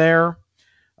linemen are there,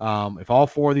 if all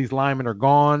 4 of these linemen are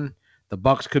gone, the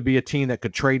Bucks could be a team that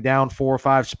could trade down 4 or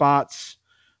 5 spots,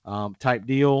 type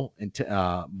deal.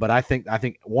 But I think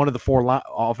one of the 4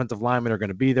 offensive linemen are going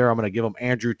to be there. I'm going to give them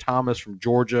Andrew Thomas from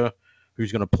Georgia,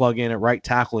 who's going to plug in at right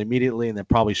tackle immediately, and then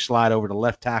probably slide over to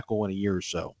left tackle in a year or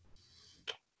so.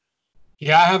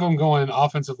 Yeah, I have them going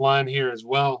offensive line here as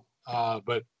well.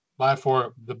 But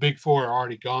the big 4 are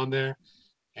already gone there.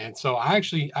 And so I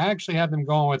actually have them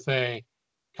going with a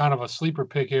kind of a sleeper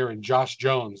pick here in Josh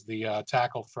Jones, the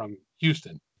tackle from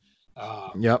Houston.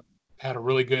 Yep. Had a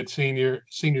really good senior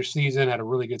season, had a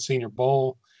really good Senior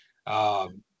Bowl.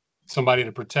 Somebody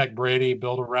to protect Brady,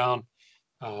 build around.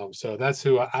 So that's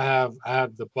who I have. I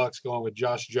have the Bucks going with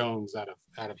Josh Jones out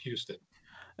of Houston.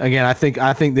 Again, I think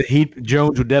that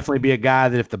Jones would definitely be a guy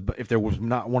that if there was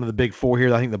not one of the big 4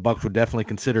 here, I think the Bucks would definitely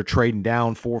consider trading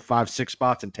down 4, 5, 6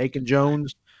 spots and taking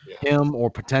Jones, him, or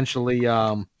potentially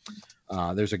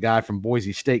there's a guy from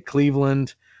Boise State,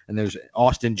 Cleveland, and there's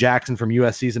Austin Jackson from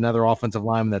USC is another offensive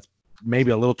lineman that's maybe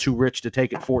a little too rich to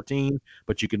take at 14,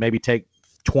 but you could maybe take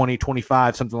 20,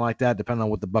 25, something like that, depending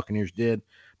on what the Buccaneers did.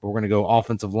 But we're going to go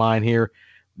offensive line here.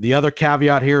 The other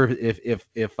caveat here,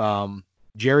 if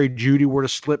Jerry Jeudy were to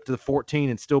slip to the 14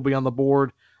 and still be on the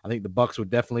board, I think the Bucks would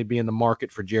definitely be in the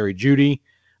market for Jerry Jeudy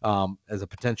as a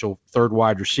potential 3rd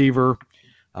wide receiver.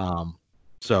 But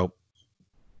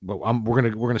we're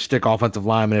gonna stick offensive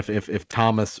lineman if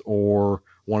Thomas or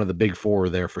one of the big 4 are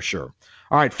there for sure.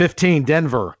 All right, 15,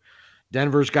 Denver.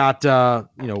 Denver's got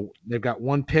they've got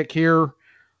 1 pick here.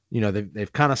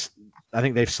 They've kind of. I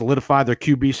think they've solidified their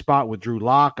QB spot with Drew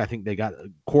Lock. I think they got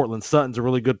Cortland Sutton's a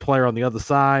really good player on the other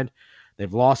side.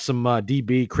 They've lost some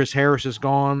DB. Chris Harris is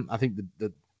gone. I think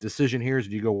the decision here is,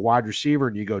 do you go wide receiver?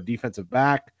 Do you go defensive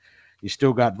back? You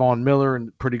still got Von Miller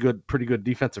and pretty good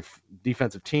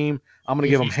defensive team. I'm going to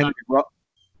give him Henry.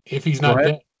 If he's not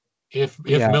dead. If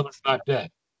Miller's not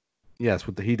dead. Yes,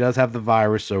 he does have the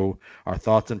virus, so our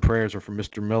thoughts and prayers are for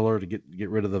Mr. Miller to get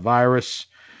rid of the virus.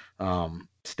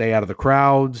 Stay out of the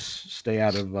crowds. Stay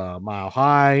out of Mile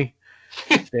High.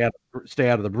 Stay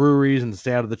out of the breweries and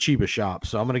stay out of the cheapest shops.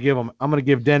 So I'm going to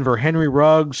give Denver Henry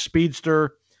Ruggs,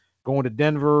 speedster, going to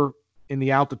Denver in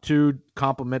the altitude,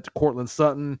 compliment to Cortland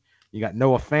Sutton. You got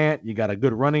Noah Fant. You got a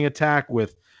good running attack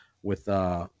with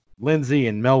Lindsey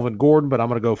and Melvin Gordon, but I'm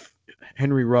going to go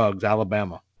Henry Ruggs,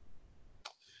 Alabama.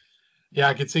 Yeah,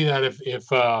 I could see that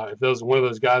if one of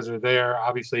those guys are there.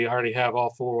 Obviously, you already have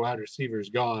all 4 wide receivers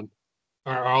gone,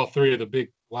 or all 3 of the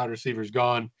big wide receivers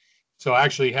gone. So I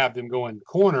actually have them going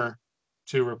corner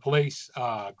to replace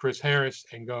Chris Harris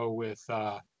and go with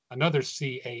another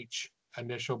CH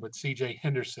initial, but CJ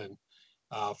Henderson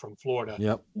from Florida.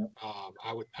 Yep.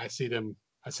 I see them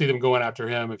going after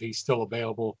him if he's still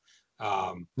available.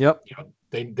 Yep.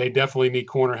 They definitely need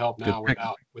corner help now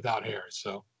without Harris.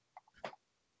 So.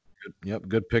 Yep.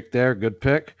 Good pick there. Good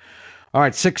pick. All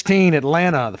right. 16,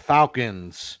 Atlanta, the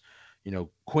Falcons.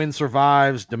 Quinn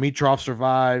survives. Dimitrov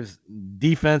survives.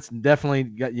 Defense,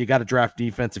 definitely you got to draft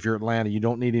defense if you're Atlanta. You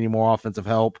don't need any more offensive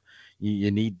help.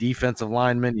 You need defensive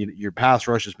linemen. Your pass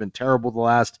rush has been terrible the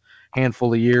last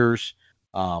handful of years.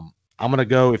 I'm going to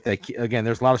go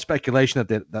there's a lot of speculation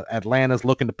that Atlanta's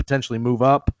looking to potentially move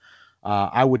up.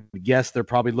 I would guess they're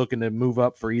probably looking to move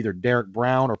up for either Derek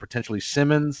Brown or potentially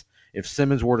Simmons. If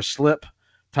Simmons were to slip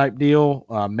type deal,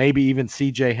 maybe even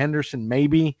CJ Henderson,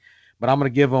 maybe. But I'm going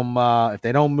to give them, if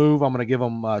they don't move, I'm going to give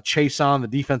them Chason, the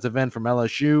defensive end from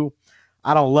LSU.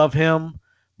 I don't love him,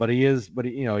 but he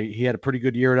had a pretty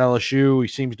good year at LSU. He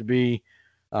seems to be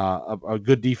a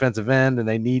good defensive end, and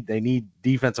they need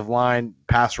defensive line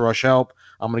pass rush help.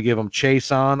 I'm going to give them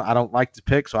Chason. I don't like the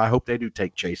pick, so I hope they do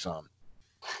take Chason.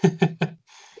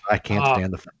 I can't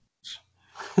stand the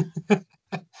Falcons.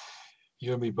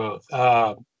 You and me both. But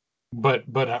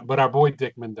our boy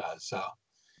Dickman does. So,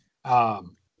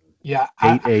 yeah,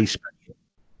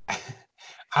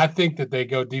 I think that they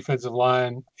go defensive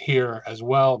line here as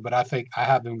well. But I think I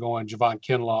have them going Javon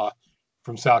Kinlaw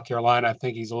from South Carolina. I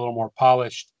think he's a little more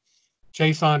polished.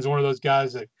 Chason's one of those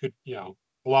guys that could,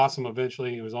 blossom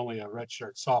eventually. He was only a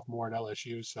redshirt sophomore at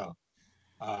LSU, so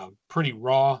pretty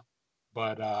raw.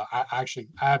 But I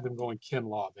have them going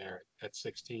Kinlaw there at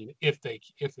 16 if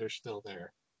they're still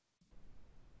there.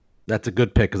 That's a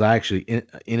good pick because I actually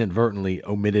inadvertently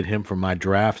omitted him from my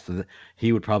draft. So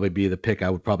he would probably be the pick I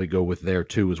would probably go with there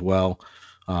too as well.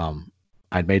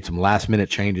 I'd made some last minute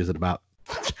changes at about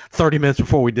 30 minutes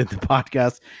before we did the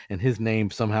podcast, and his name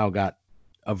somehow got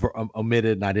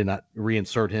omitted, and I did not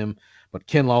reinsert him. But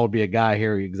Kinlaw would be a guy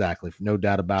here, exactly, no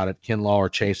doubt about it. Kinlaw or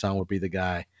Chason would be the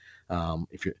guy.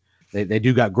 They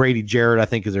do got Grady Jarrett, I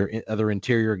think, is their other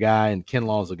interior guy, and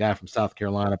Kinlaw is a guy from South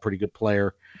Carolina, pretty good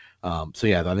player. So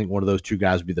yeah, I think one of those two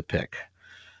guys would be the pick.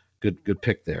 Good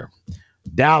pick there.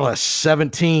 Dallas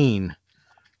 17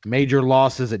 major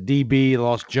losses at DB. They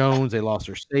lost Jones. They lost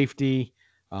their safety.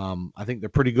 I think they're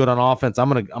pretty good on offense. I'm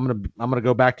gonna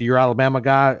go back to your Alabama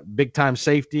guy, big time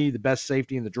safety, the best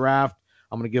safety in the draft.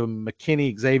 I'm gonna give him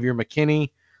Xavier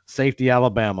McKinney, safety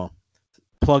Alabama,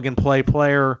 plug and play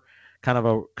player, kind of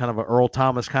a Earl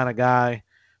Thomas kind of guy.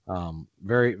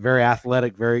 Very, very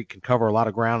athletic, can cover a lot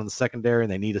of ground in the secondary,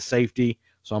 and they need a safety.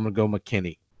 So I'm going to go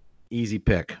McKinney. Easy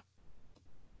pick.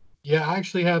 Yeah, I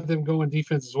actually have them going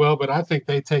defense as well, but I think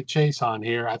they take Chason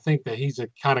here. I think that he's a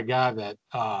kind of guy that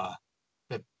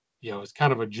is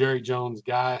kind of a Jerry Jones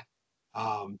guy.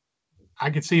 I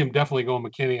could see him definitely going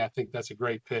McKinney. I think that's a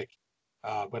great pick.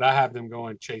 But I have them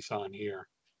going Chason here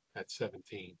at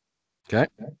 17. Okay.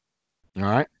 All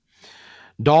right.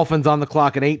 Dolphins on the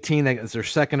clock at 18. That's their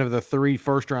second of the 3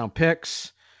 first-round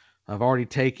picks. I've already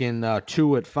taken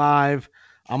 2 at 5.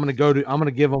 I'm going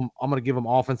to give them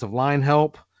offensive line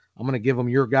help. I'm going to give them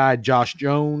your guy Josh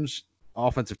Jones,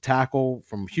 offensive tackle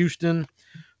from Houston.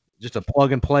 Just a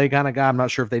plug and play kind of guy. I'm not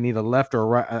sure if they need a left or a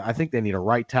right. I think they need a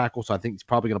right tackle, so I think he's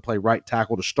probably going to play right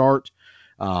tackle to start.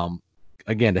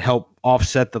 Again, to help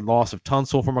offset the loss of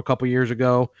Tunsil from a couple years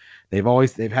ago.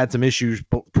 They've had some issues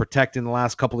protecting the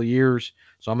last couple of years.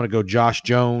 So I'm going to go Josh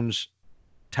Jones,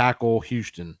 tackle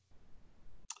Houston.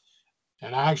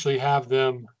 And I actually have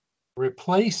them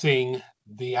replacing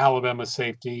the Alabama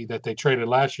safety that they traded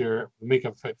last year,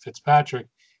 Mika Fitzpatrick,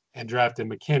 and drafted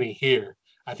McKinney here.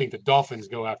 I think the Dolphins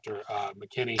go after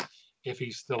McKinney if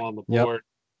he's still on the board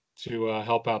to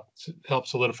help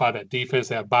solidify that defense.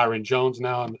 They have Byron Jones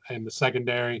now in the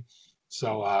secondary.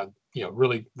 So,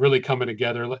 really, really coming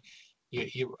together.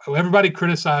 Everybody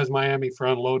criticized Miami for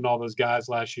unloading all those guys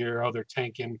last year. Oh, they're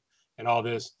tanking and all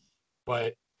this.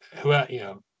 But,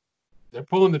 they're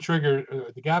pulling the trigger.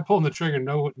 The guy pulling the trigger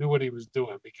knew what he was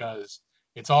doing because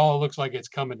it looks like it's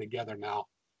coming together now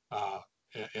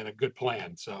in a good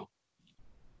plan. So.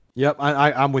 Yep,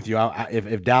 I'm with you.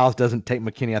 If Dallas doesn't take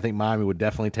McKinney, I think Miami would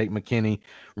definitely take McKinney.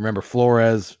 Remember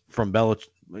Flores from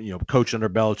coach under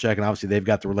Belichick, and obviously they've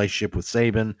got the relationship with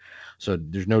Saban, so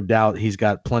there's no doubt he's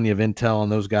got plenty of intel on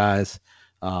those guys.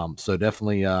 So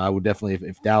definitely, I would definitely,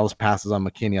 if Dallas passes on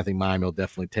McKinney, I think Miami will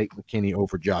definitely take McKinney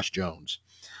over Josh Jones.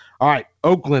 All right,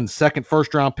 Oakland, second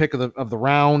first-round pick of the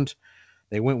round.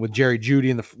 They went with Jerry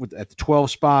Jeudy at the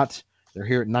 12 spot. They're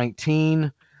here at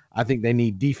 19. I think they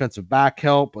need defensive back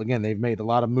help. Again, they've made a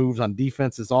lot of moves on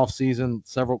defense this offseason,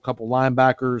 couple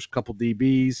linebackers, couple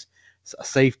DBs, a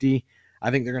safety.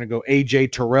 I think they're going to go A.J.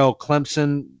 Terrell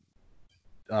Clemson,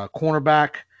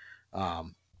 cornerback.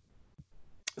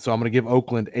 So I'm going to give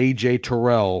Oakland A.J.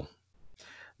 Terrell.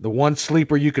 The one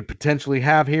sleeper you could potentially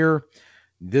have here,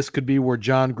 this could be where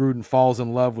John Gruden falls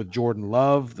in love with Jordan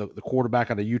Love, the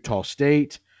quarterback out of Utah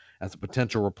State, as a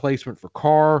potential replacement for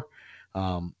Carr.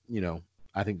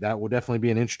 I think that will definitely be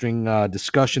an interesting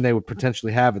discussion they would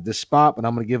potentially have at this spot, but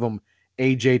I'm going to give them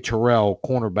A.J. Terrell,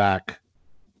 cornerback,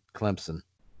 Clemson.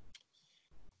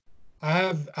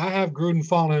 I have Gruden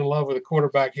falling in love with a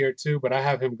quarterback here too, but I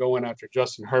have him going after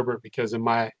Justin Herbert because in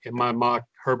my mock,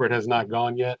 Herbert has not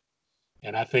gone yet.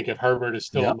 And I think if Herbert is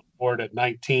still on the board at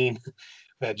 19,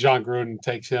 that John Gruden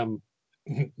takes him,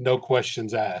 no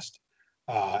questions asked,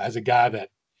 as a guy that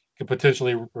could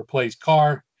potentially replace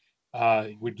Carr.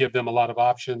 Would give them a lot of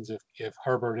options if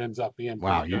Herbert ends up being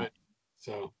pretty good.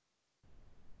 So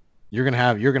you're gonna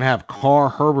have Carr,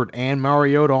 Herbert, and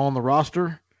Mariota on the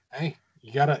roster. Hey,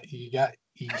 you got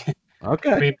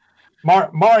Okay. I mean,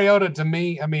 Mariota to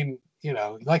me, I mean, you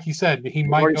know, like you said, he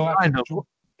might go after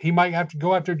he might have to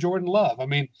go after Jordan Love. I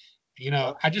mean, you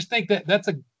know, I just think that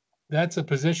that's a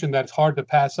position that's hard to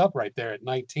pass up right there at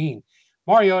 19.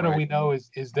 Mariota, we know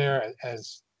is there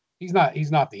as he's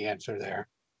not the answer there.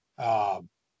 Um,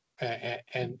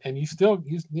 and you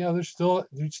know there's still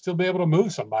you'd still be able to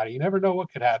move somebody. You never know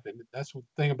what could happen. That's the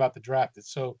thing about the draft.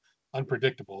 It's so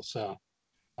unpredictable. So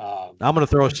I'm going to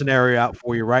throw a scenario out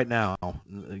for you right now.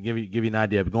 Give you an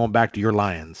idea. But going back to your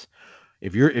Lions,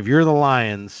 if you're the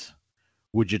Lions,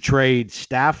 would you trade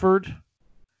Stafford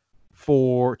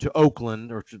to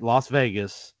Oakland or to Las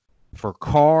Vegas for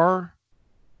Carr,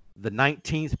 the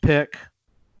 19th pick,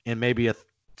 and maybe a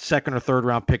second or third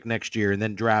round pick next year, and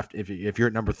then draft if you're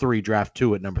at number 3, draft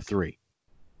 2 at number 3?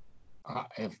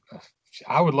 if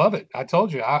I would love it. I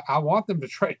told you I want them to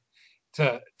trade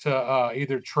to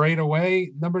either trade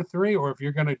away number 3, or if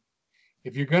you're gonna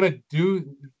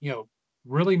do, you know,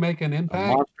 really make an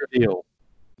impact, a monster deal.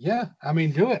 Yeah, I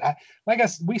mean, do it.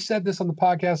 We said this on the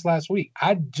podcast last week.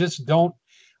 I just don't.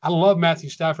 I love Matthew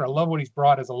Stafford. I love what he's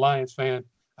brought as a Lions fan.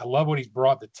 I love what he's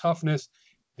brought, the toughness,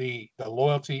 the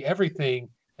loyalty, everything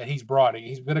that he's brought.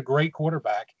 He's been a great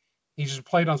quarterback. He's just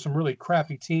played on some really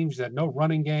crappy teams that had no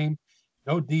running game,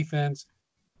 no defense.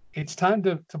 It's time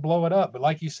to blow it up. But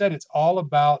like you said, it's all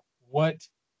about what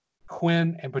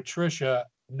Quinn and Patricia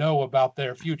know about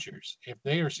their futures. If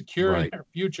they are secure in their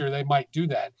future, they might do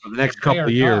that. For the next couple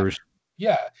of years.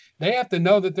 They have to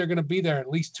know that they're going to be there at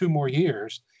least 2 more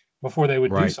years before they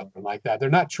would do something like that. They're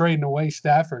not trading away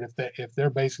Stafford if they're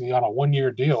basically on a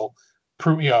 1-year deal,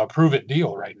 prove it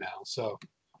deal right now. So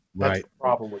that's the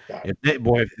problem with that.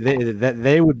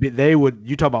 They would.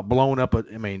 You talk about blowing up.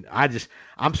 I mean,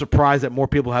 I'm surprised that more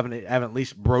people haven't at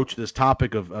least broached this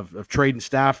topic of trading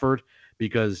Stafford,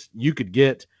 because you could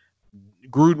get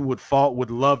Gruden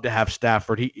would love to have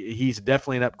Stafford. He's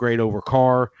definitely an upgrade over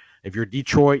Carr. If you're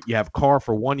Detroit, you have Carr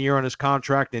for 1 year on his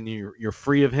contract, and you're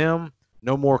free of him.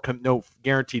 No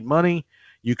guaranteed money.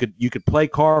 You could play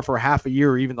Carr for half a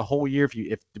year or even the whole year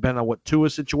if depending on what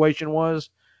Tua's situation was.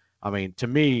 I mean, to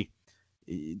me,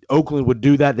 Oakland would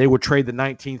do that. They would trade the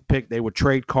 19th pick. They would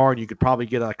trade Carr, and you could probably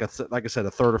get like I said,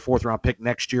 a third or fourth round pick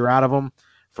next year out of them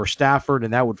for Stafford,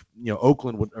 and that would,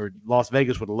 Oakland or Las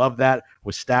Vegas would love that,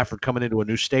 with Stafford coming into a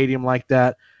new stadium like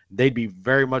that. They'd be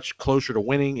very much closer to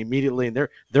winning immediately, and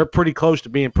they're pretty close to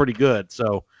being pretty good.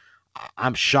 So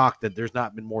I'm shocked that there's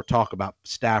not been more talk about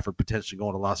Stafford potentially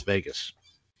going to Las Vegas.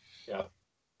 Yeah,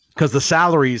 because their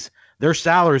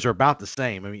salaries are about the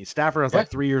same. I mean, Stafford has like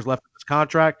 3 years left of his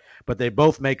contract, but they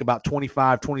both make about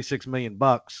 26 million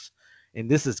bucks. And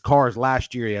this is Carr's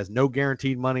last year. He has no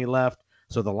guaranteed money left.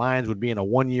 So the Lions would be in a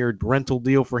 1-year rental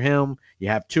deal for him. You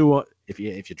have Tua. If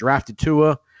you drafted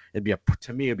Tua, it'd be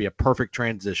a perfect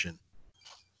transition.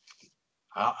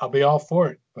 I'll be all for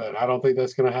it, but I don't think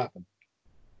that's going to happen.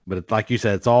 But like you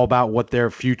said, it's all about what their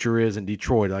future is in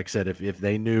Detroit. Like I said, if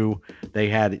they knew they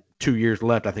had 2 years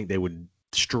left, I think they would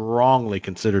strongly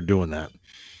consider doing that.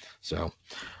 So,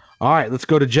 all right, let's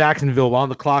go to Jacksonville. On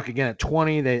the clock again at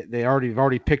 20. They've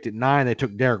already picked at 9. They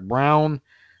took Derek Brown.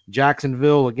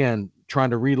 Jacksonville again trying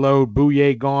to reload.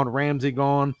 Bouye gone, Ramsey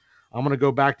gone. I'm going to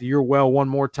go back to your well one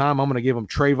more time. I'm going to give him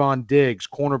Trayvon Diggs,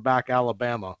 cornerback,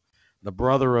 Alabama, the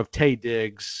brother of Tay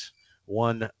Diggs.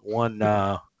 One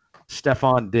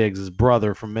Stephon Diggs, his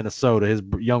brother from Minnesota. His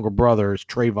younger brother is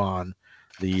Trayvon.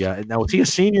 Now, was he a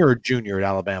senior or junior at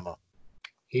Alabama?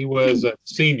 He was a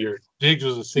senior. Diggs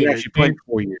was a senior. He actually played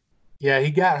 4 years. Yeah,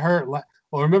 he got hurt. Well,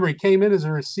 remember, he came in as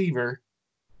a receiver.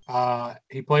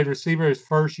 He played receiver his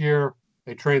first year.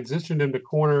 They transitioned him to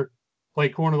corner,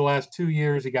 played corner the last 2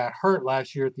 years. He got hurt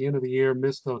last year at the end of the year,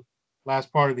 missed the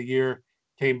last part of the year,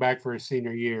 came back for his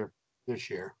senior year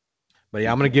this year. But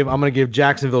yeah, I'm gonna give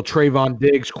Jacksonville Trayvon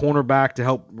Diggs, cornerback, to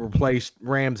help replace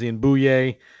Ramsey and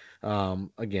Bouye.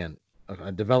 Again,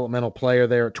 a developmental player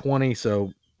there at 20.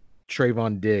 So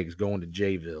Trayvon Diggs going to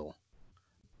Jayville,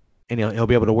 and he'll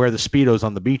be able to wear the Speedos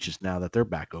on the beaches now that they're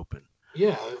back open.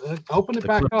 Yeah, open it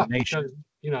back up because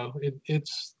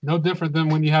it's no different than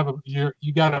when you have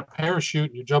you got a parachute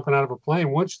and you're jumping out of a plane.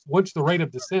 Once the rate of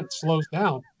descent slows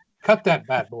down, cut that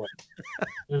bad boy.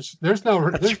 There's no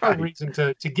reason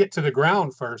to get to the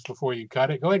ground first before you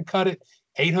cut it. Go ahead and cut it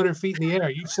 800 feet in the air.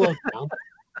 You slow down.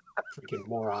 Freaking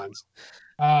morons.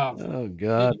 Oh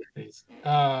God.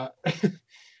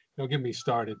 Don't get me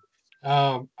started.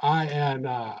 I'm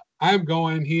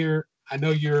going here. I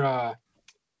know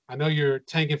you're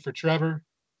tanking for Trevor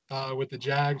with the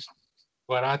Jags,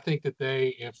 but I think that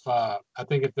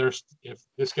if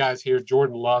this guy's here,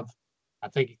 Jordan Love, I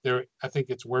think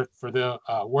it's worth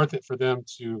it for them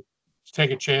to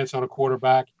take a chance on a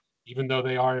quarterback, even though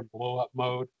they are in blow-up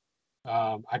mode.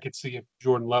 I could see if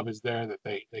Jordan Love is there that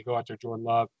they go after Jordan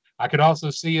Love. I could also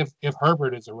see if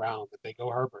Herbert is around that they go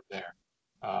Herbert there.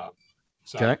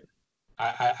 So Okay.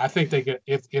 I think they get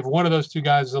if one of those two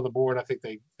guys is on the board, I think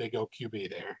they go QB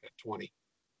there at 20.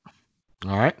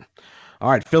 All right.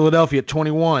 All right. Philadelphia at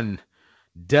 21.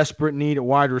 Desperate need at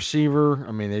wide receiver.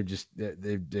 I mean, they've just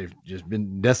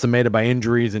been decimated by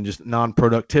injuries and just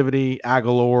non-productivity.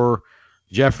 Aguilar,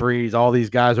 Jeffries, all these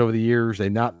guys over the years,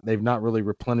 they've not really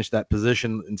replenished that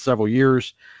position in several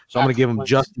years. So I'm going to give them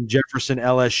Justin Jefferson,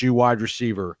 LSU wide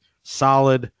receiver.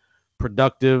 Solid,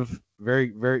 productive,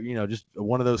 very, very, just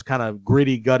one of those kind of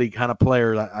gritty, gutty kind of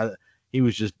players. He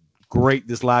was just great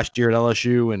this last year at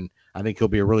LSU, and I think he'll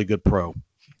be a really good pro.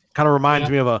 Kind of reminds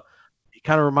me of a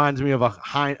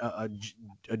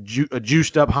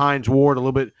juiced up Hines Ward, a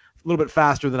little bit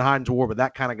faster than Hines Ward, but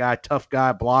that kind of guy, tough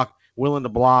guy, willing to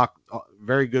block,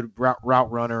 very good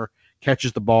route runner,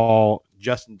 catches the ball.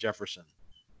 Justin Jefferson.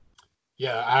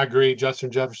 Yeah, I agree. Justin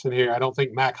Jefferson here. I don't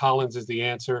think Mac Hollins is the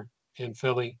answer in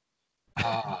Philly.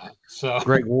 So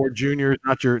Greg Ward Jr. is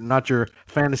not your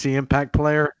fantasy impact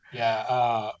player.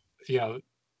 Yeah,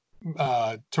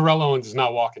 Terrell Owens is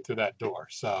not walking through that door,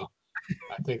 so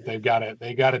I think they got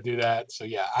to do that. So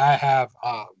yeah, I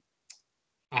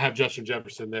have Justin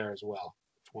Jefferson there as well,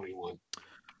 21.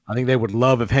 I think they would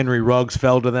love if Henry Ruggs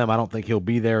fell to them. I don't think he'll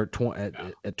be there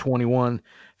at 21.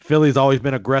 Philly's always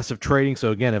been aggressive trading,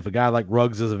 so again, if a guy like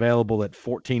Ruggs is available at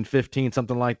 14, 15,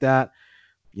 something like that,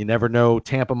 you never know.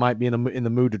 Tampa might be in the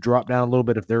mood to drop down a little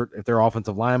bit if their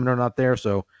offensive linemen are not there.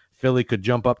 So Philly could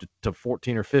jump up to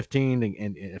 14 or 15,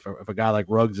 and if a guy like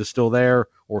Ruggs is still there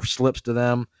or slips to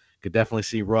them, could definitely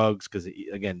see Ruggs because,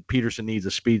 again, Peterson needs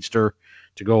a speedster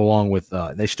to go along with.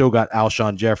 They still got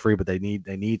Alshon Jeffrey, but they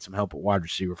need some help at wide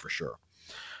receiver for sure.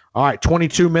 All right,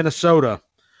 22 Minnesota.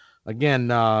 Again,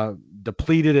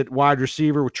 depleted at wide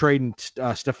receiver. We're trading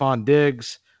Stephon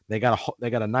Diggs. They got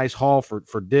a nice haul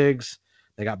for Diggs.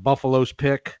 They got Buffalo's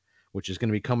pick, which is going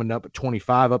to be coming up at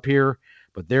 25 up here,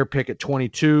 but their pick at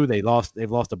 22. They've lost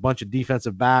a bunch of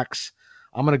defensive backs.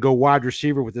 I'm going to go wide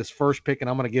receiver with this first pick, and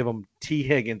I'm going to give them T.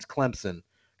 Higgins, Clemson,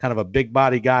 kind of a big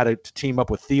body guy to team up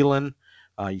with Thielen.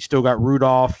 You still got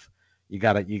Rudolph. You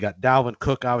got Dalvin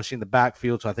Cook obviously in the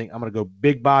backfield. So I think I'm going to go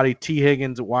big body T.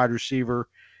 Higgins at wide receiver.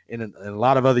 In a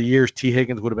lot of other years, T.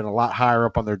 Higgins would have been a lot higher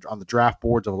up on the draft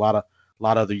boards of a lot of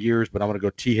other years, but I'm going to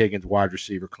go T. Higgins wide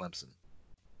receiver, Clemson.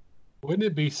 Wouldn't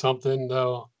it be something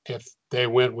though if they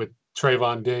went with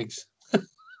Trayvon Diggs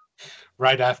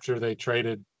right after they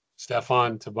traded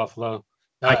Stephon to Buffalo?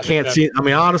 I can't see. I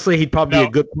mean, honestly, he'd probably be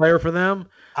a good player for them,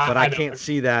 but I can't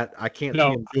see that. I can't see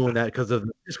him doing that because of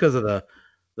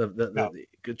the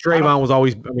Trayvon was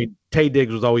always. I mean, Tay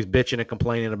Diggs was always bitching and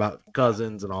complaining about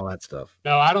Cousins and all that stuff.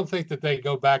 No, I don't think that they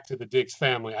go back to the Diggs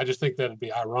family. I just think that'd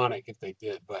be ironic if they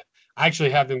did. But I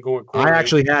actually have them going. I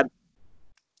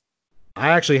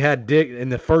actually had Diggs in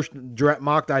the first draft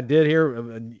mock I did here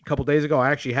a couple days ago. I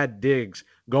actually had Diggs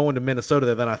going to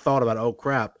Minnesota. Then I thought about, oh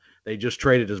crap, they just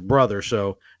traded his brother.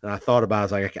 So, and I thought about it, I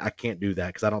was like, I can't do that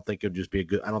because I don't think it'd be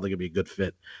a good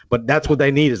fit. But that's what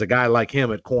they need is a guy like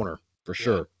him at corner for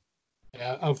sure.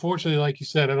 Yeah, unfortunately, like you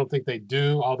said, I don't think they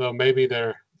do. Although maybe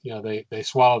they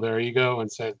swallow their ego and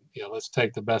said, let's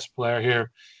take the best player here.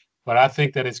 But I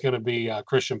think that it's going to be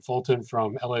Christian Fulton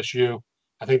from LSU.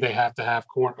 I think they have to have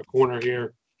a corner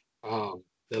here.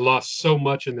 They lost so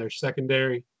much in their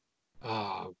secondary.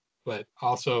 But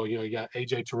also, you got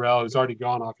A.J. Terrell, who's already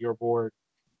gone off your board.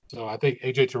 So I think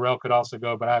A.J. Terrell could also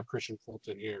go, but I have Christian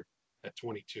Fulton here at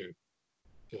 22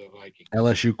 to the Vikings.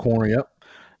 LSU corner, yep.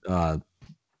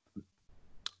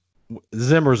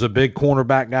 Zimmer's a big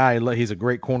cornerback guy. He's a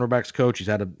great cornerbacks coach. He's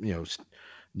had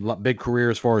a big career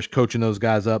as far as coaching those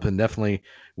guys up, and definitely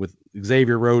with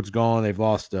Xavier Rhodes gone, they've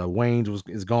lost Waynes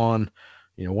is gone.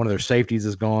 One of their safeties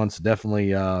is gone, so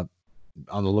definitely on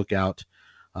the lookout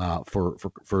for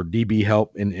DB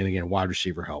help and again wide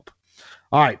receiver help.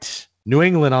 All right, New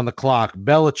England on the clock.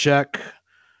 Belichick,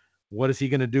 what is he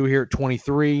going to do here at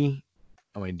 23?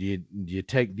 I mean, do you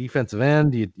take defensive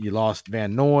end? You lost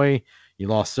Van Noy, you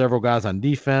lost several guys on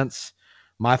defense.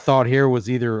 My thought here was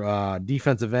either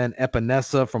defensive end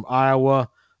Epinesa from Iowa.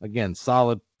 Again,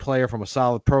 solid player from a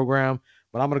solid program.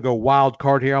 But I'm going to go wild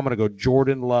card here. I'm going to go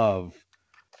Jordan Love.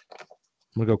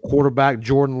 I'm going to go quarterback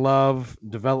Jordan Love,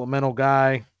 developmental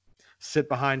guy. Sit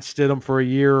behind Stidham for a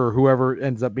year or whoever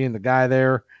ends up being the guy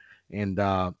there. And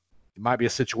it might be a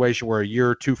situation where a year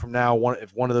or two from now,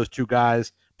 if one of those two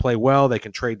guys play well, they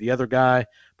can trade the other guy.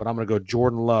 But I'm going to go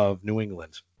Jordan Love, New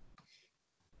England.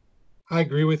 I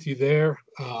agree with you there.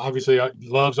 Obviously,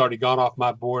 Love's already gone off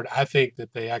my board. I think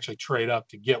that they actually trade up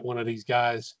to get one of these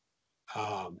guys.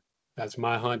 Um, that's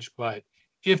my hunch. But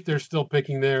if they're still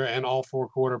picking there and all four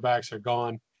quarterbacks are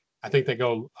gone, I think they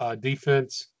go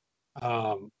defense.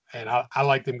 And I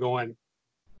like them going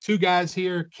two guys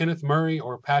here, Kenneth Murray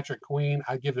or Patrick Queen.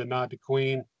 I give the nod to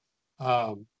Queen.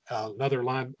 Another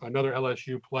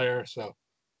LSU player. So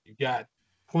you've got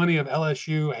plenty of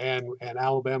LSU and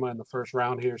Alabama in the first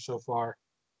round here so far.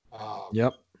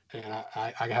 Yep. And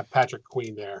I have Patrick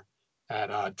Queen there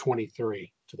at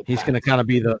 23 to the He's Pats. going to kind of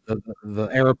be the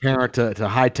heir apparent to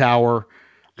Hightower,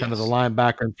 kind of the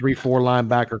linebacker and 3-4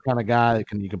 linebacker kind of guy that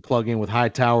you can plug in with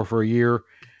Hightower for a year,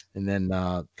 and then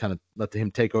kind of let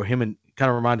him take over. Him and kind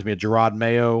of reminds me of Gerard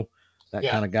Mayo, that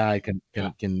kind of guy can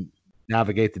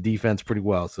navigate the defense pretty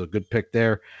well. So good pick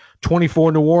there.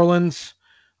 24 New Orleans.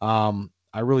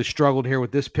 I really struggled here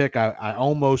with this pick. I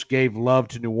almost gave Love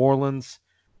to New Orleans,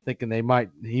 thinking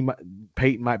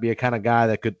Peyton might be a kind of guy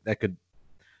that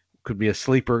could be a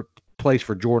sleeper place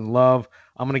for Jordan Love.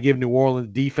 I'm going to give New Orleans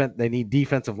defense. They need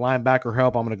defensive linebacker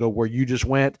help. I'm going to go where you just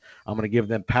went. I'm going to give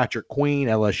them Patrick Queen,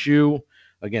 LSU.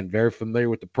 Again, very familiar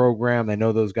with the program. They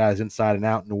know those guys inside and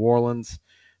out in New Orleans.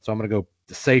 So I'm going to go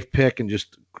the safe pick and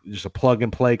just a plug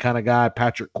and play kind of guy,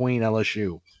 Patrick Queen,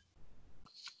 LSU.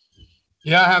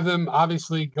 Yeah, I have them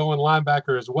obviously going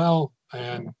linebacker as well.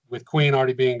 And with Queen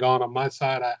already being gone on my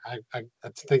side, I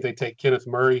think they take Kenneth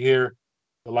Murray here,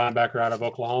 the linebacker out of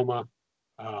Oklahoma.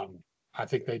 I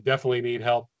think they definitely need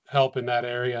help in that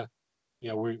area. You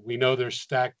know, we know they're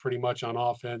stacked pretty much on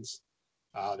offense.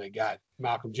 They got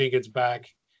Malcolm Jenkins back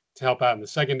to help out in the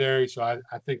secondary, so I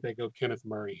think they go Kenneth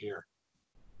Murray here.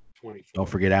 24. Don't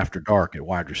forget After Dark at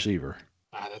wide receiver.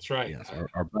 That's right. Yes,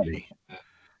 our buddy.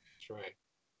 That's right.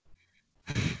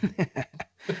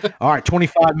 All right,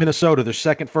 25 Minnesota, their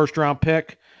second first-round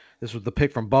pick. This was the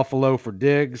pick from Buffalo for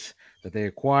Diggs that they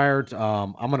acquired.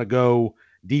 I'm going to go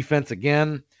defense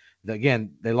again.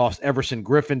 Again, they lost Everson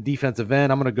Griffin, defensive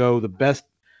end. I'm going to go the best.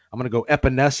 I'm going to go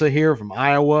Epinesa here from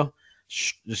Iowa.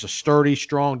 Just a sturdy,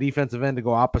 strong defensive end to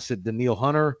go opposite Danielle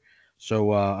Hunter.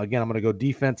 So, again, I'm going to go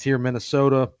defense here,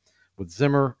 Minnesota, with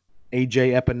Zimmer,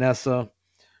 A.J. Epinesa,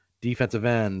 defensive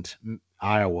end,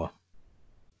 Iowa.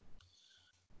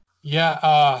 Yeah,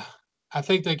 I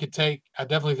think they could I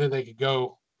definitely think they could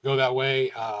go that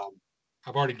way.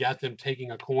 I've already got them taking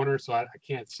a corner, so I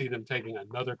can't see them taking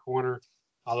another corner.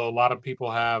 Although a lot of people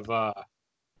have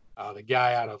the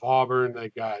guy out of Auburn. They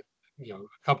got a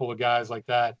couple of guys like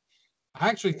that. I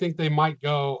actually think they might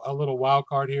go a little wild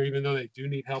card here, even though they do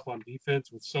need help on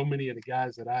defense with so many of the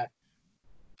guys that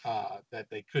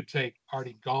they could take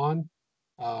already gone.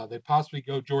 They possibly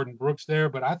go Jordan Brooks there,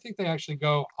 but I think they actually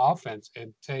go offense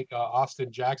and take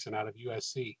Austin Jackson out of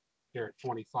USC here at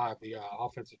 25, the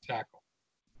offensive tackle.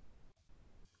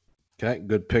 Okay,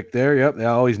 good pick there. Yep,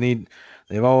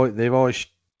 they've always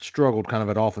struggled kind of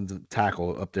at offensive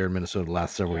tackle up there in Minnesota the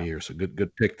last several years. So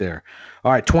good pick there.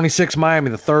 All right, 26 Miami,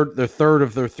 their third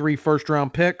of their 3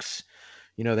 first-round picks.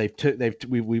 You know,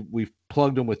 we've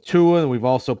plugged them with Tua, and we've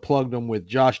also plugged them with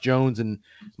Josh Jones and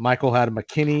Michael had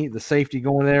McKinney, the safety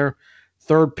going there.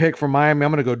 Third pick for Miami.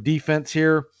 I'm going to go defense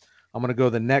here. I'm going to go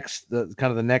the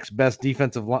next best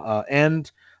defensive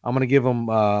end. I'm going to give them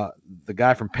the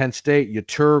guy from Penn State,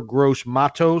 Yetur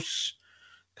Gross-Matos,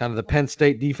 kind of the Penn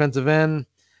State defensive end.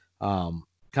 Kind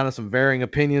of some varying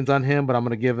opinions on him, but I'm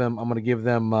going to give them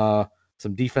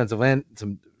some defensive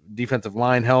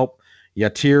line help.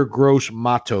 Yetur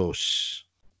Gross-Matos.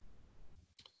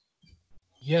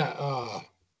 Yeah,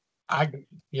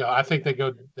 I think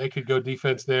they could go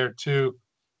defense there too.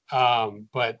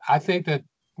 But I think that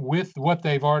with what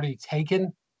they've already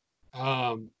taken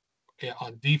on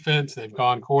defense, they've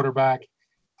gone quarterback.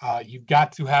 You've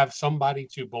got to have somebody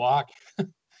to block,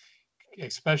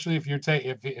 especially if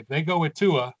if they go with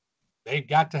Tua, they've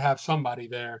got to have somebody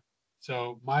there.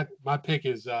 So my pick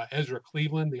is Ezra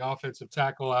Cleveland, the offensive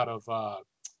tackle out of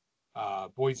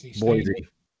Boise State.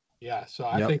 Yeah, so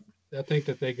I think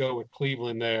that they go with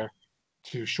Cleveland there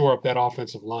to shore up that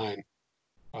offensive line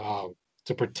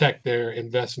to protect their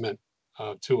investment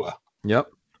of Tua.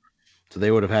 Yep. So they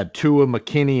would have had Tua,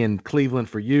 McKinney, and Cleveland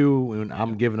for you, and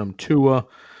I'm giving them Tua,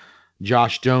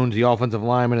 Josh Jones, the offensive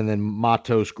lineman, and then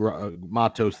Matos,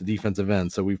 the defensive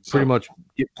end. So we've pretty much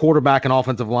get quarterback and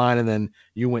offensive line, and then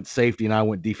you went safety and I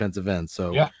went defensive end.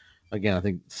 So again, I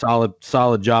think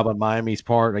solid job on Miami's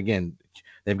part. Again,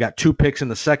 they've got 2 picks in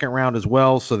the second round as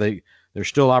well, so there's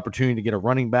still opportunity to get a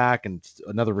running back and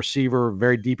another receiver,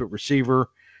 very deep at receiver.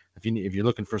 If you're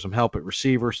looking for some help at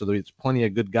receiver, so there's plenty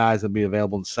of good guys that'll be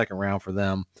available in the second round for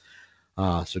them.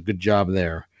 So good job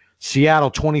there. Seattle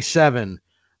 27.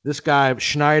 This guy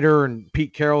Schneider and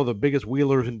Pete Carroll, the biggest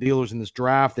wheelers and dealers in this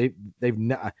draft. They've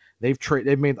made.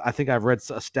 I think I've read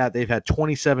a stat. They've had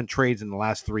 27 trades in the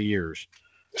last 3 years,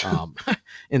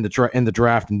 in the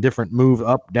draft, and different move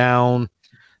up, down.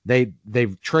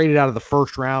 They've traded out of the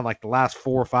first round like the last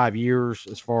 4 or 5 years.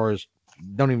 As far as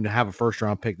don't even have a first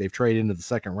round pick, they've traded into the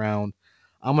second round.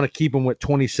 I'm going to keep them with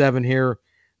 27 here.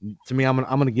 To me, I'm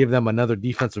going to give them another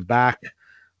defensive back.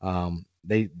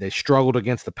 They struggled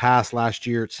against the pass last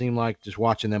year. It seemed like just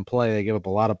watching them play, they gave up a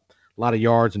lot of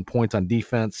yards and points on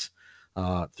defense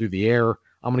through the air.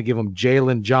 I'm going to give them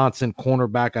Jalen Johnson,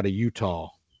 cornerback out of Utah.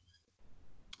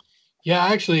 Yeah,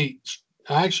 I actually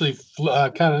this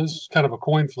is kind of a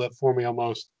coin flip for me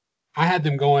almost. I had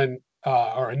them going,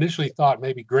 or initially thought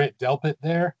maybe Grant Delpit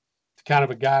there, kind of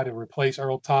a guy to replace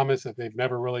Earl Thomas that they've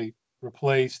never really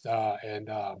replaced, and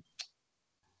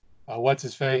what's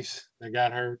his face that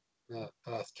got hurt.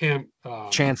 Cam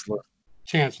Chancellor.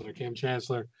 Cam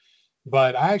Chancellor.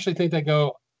 But I actually think they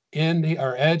go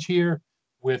edge here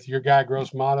with your guy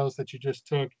Gross Matos that you just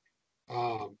took.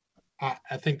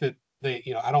 I think that they,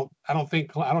 I don't know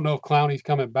if Clowney's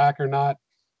coming back or not.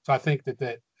 So I think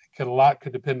that a lot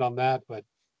could depend on that. But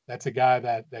that's a guy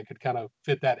that could kind of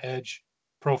fit that edge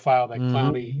profile that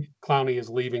Clowney is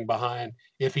leaving behind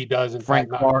if he does. In Frank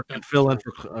fact, Clark can fill in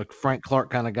for Frank Clark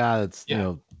kind of guy. That's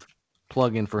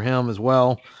plug in for him as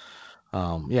well.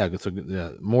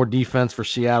 More defense for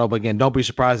Seattle, but again, don't be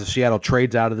surprised if Seattle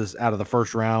trades out of the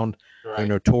first round. Right. They're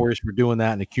notorious for doing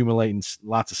that and accumulating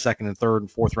lots of second and third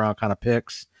and fourth round kind of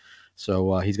picks.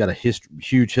 So he's got a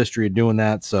huge history of doing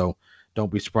that. So don't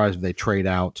be surprised if they trade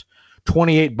out.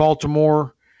 28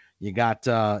 Baltimore. You got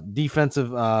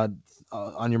defensive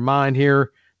on your mind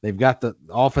here. They've got the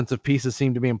offensive pieces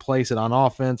seem to be in place on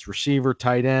offense, receiver,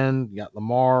 tight end. You got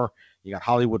Lamar. You got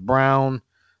Hollywood Brown.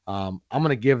 I'm going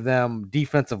to give them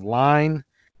defensive line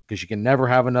because you can never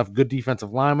have enough good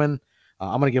defensive linemen.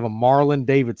 I'm going to give them Marlon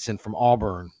Davidson from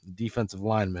Auburn, defensive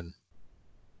lineman.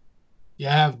 You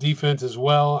have defense as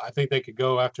well. I think they could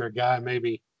go after a guy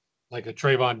maybe like a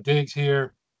Trayvon Diggs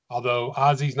here, although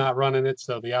Ozzy's not running it,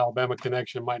 so the Alabama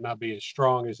connection might not be as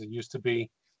strong as it used to be.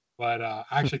 But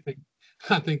I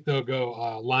think they'll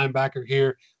go linebacker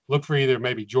here. Look for either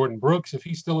maybe Jordan Brooks if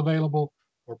he's still available,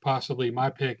 or possibly my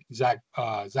pick, Zach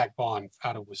Bond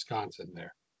out of Wisconsin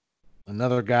there.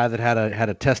 Another guy that had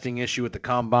a testing issue at the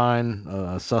combine,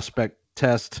 a suspect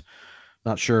test.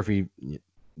 Not sure if they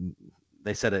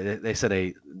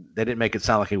didn't make it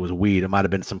sound like it was weed. It might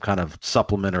have been some kind of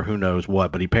supplement or who knows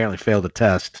what, but he apparently failed the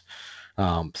test.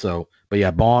 Bond's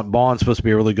supposed to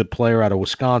be a really good player out of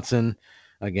Wisconsin.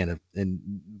 Again, and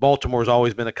Baltimore's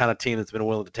always been a kind of team that's been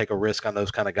willing to take a risk on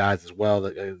those kind of guys as well.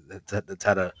 That's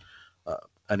had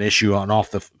an issue, an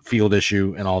off the field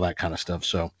issue, and all that kind of stuff.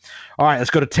 So, all right, let's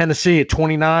go to Tennessee at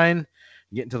 29.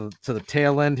 Getting to the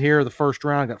tail end here of the first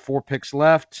round. Got 4 picks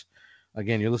left.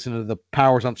 Again, you're listening to the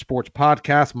Powers on Sports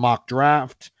podcast, mock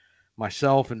draft.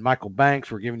 Myself and Michael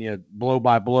Banks, we're giving you a blow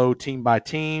by blow, team by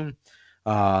team.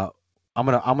 I'm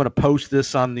gonna post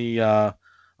this on the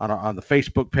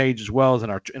Facebook page as well as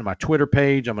in my Twitter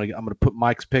page. I'm gonna put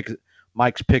Mike's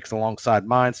picks alongside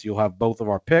mine, so you'll have both of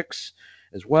our picks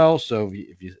as well. So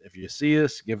if you see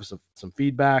us, give us some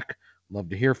feedback. Love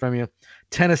to hear from you.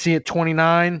 Tennessee at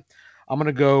 29. I'm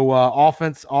gonna go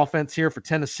offense here for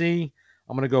Tennessee.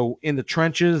 I'm going to go in the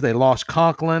trenches. They lost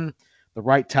Conklin. The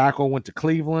right tackle went to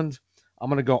Cleveland. I'm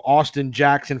going to go Austin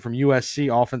Jackson from USC,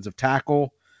 offensive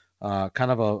tackle. Kind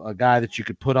of a guy that you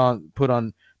could put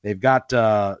on. They've got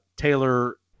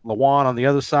Taylor Lewan on the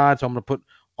other side, so I'm going to put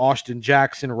Austin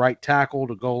Jackson, right tackle,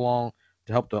 to go along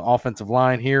to help the offensive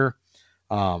line here.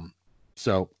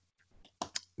 So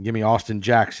give me Austin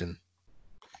Jackson.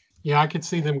 Yeah, I could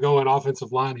see them going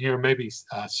offensive line here. Maybe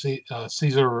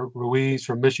Cesar Ruiz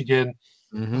from Michigan.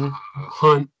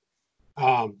 Hunt,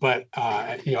 but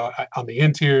on the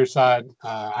interior side,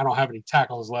 I don't have any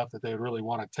tackles left that they really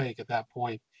want to take at that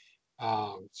point.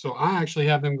 So I actually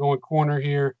have them going corner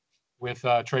here with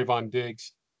Trayvon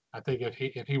Diggs. I think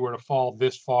if he were to fall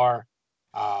this far,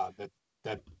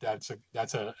 that's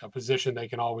a position they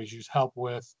can always use help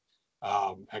with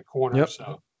at corner. Yep.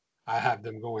 So I have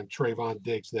them going Trayvon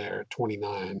Diggs there at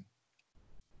 29.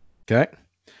 Okay.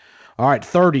 All right,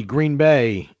 30 Green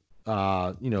Bay.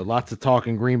 Lots of talk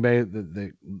in Green Bay.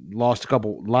 They lost a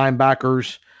couple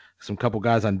linebackers, some couple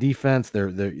guys on defense. They're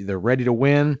ready to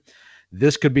win.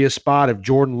 This could be a spot if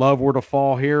Jordan Love were to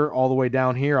fall here, all the way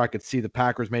down here. I could see the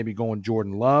Packers maybe going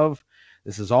Jordan Love.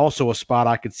 This is also a spot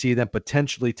I could see them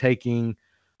potentially taking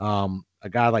a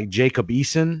guy like Jacob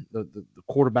Eason, the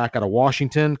quarterback out of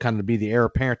Washington, kind of to be the heir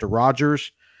apparent to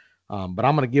Rodgers. But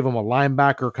I'm going to give them a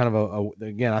linebacker, kind of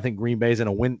again, I think Green Bay's in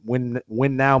a win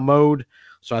now mode.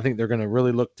 So I think they're going to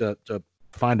really look to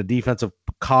find a defensive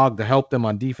cog to help them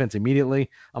on defense immediately.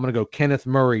 I'm going to go Kenneth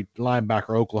Murray,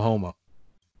 linebacker, Oklahoma.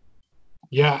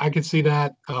 Yeah, I could see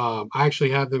that. I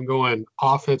actually have them going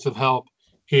offensive help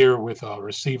here with a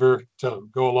receiver to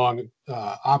go along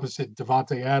opposite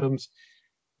Devontae Adams.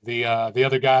 The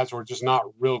other guys were just not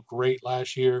real great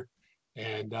last year.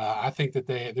 And I think that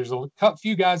there's a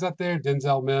few guys out there,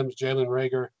 Denzel Mims, Jalen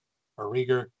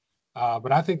Rieger.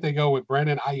 But I think they go with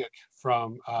Brandon Ayuk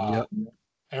from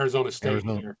Arizona State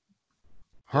here.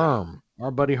 Herm,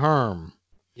 our buddy Herm.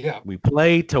 Yeah. We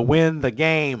play to win the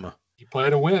game. You play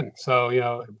to win.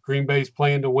 So, Green Bay's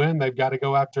playing to win. They've got to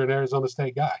go after an Arizona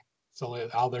State guy. So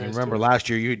all there is. Remember last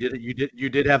year you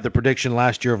did have the prediction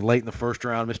last year of late in the first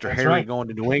round, Mr. That's Harry right. Going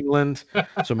to New England.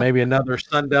 So maybe another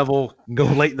Sun Devil can go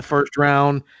late in the first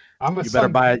round.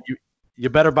 You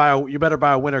better buy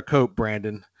a winter coat,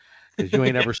 Brandon, because you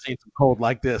ain't ever seen some cold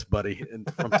like this, buddy,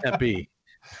 from Tempe.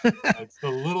 It's a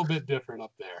little bit different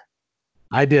up there.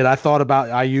 I did. I thought about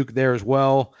Ayuk there as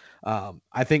well.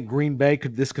 I think Green Bay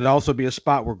could also be a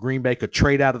spot where Green Bay could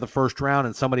trade out of the first round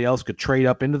and somebody else could trade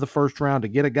up into the first round to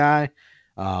get a guy.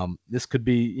 This could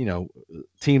be,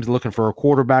 teams looking for a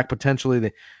quarterback potentially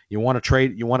that you want to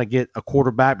trade. You want to get a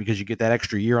quarterback because you get that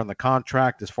extra year on the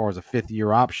contract as far as a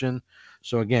 5th-year option.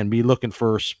 So again, be looking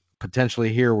for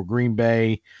potentially here with Green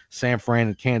Bay, San Fran,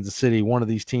 and Kansas City. One of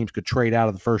these teams could trade out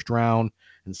of the first round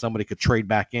and somebody could trade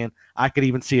back in. I could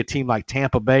even see a team like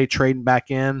Tampa Bay trading back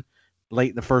in late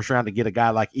in the first round to get a guy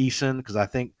like Eason, because I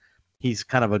think he's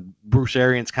kind of a Bruce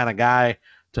Arians kind of guy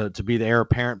to be the heir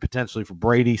apparent potentially for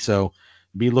Brady. So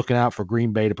be looking out for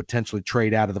Green Bay to potentially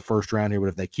trade out of the first round here. But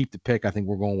if they keep the pick, I think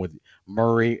we're going with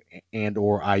Murray and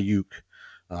or Ayuk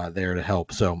there to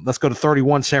help. So let's go to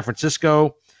 31, San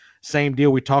Francisco. Same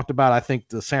deal we talked about. I think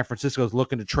the San Francisco is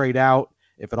looking to trade out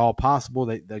if at all possible.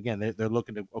 They're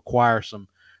looking to acquire some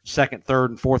second,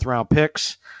 third, and fourth round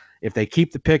picks. If they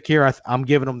keep the pick here, I'm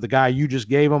giving them the guy you just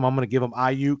gave them. I'm going to give them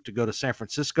Ayuk to go to San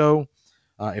Francisco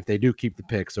if they do keep the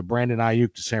pick. So Brandon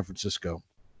Ayuk to San Francisco.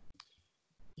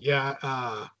 Yeah,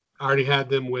 I already had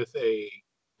them with a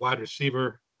wide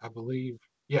receiver, I believe.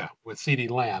 Yeah, with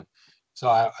CeeDee Lamb.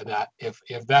 So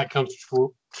if that comes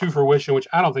to fruition, which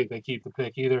I don't think they keep the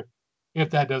pick either,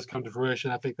 if that does come to fruition,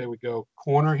 I think they would go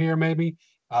corner here maybe.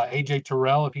 AJ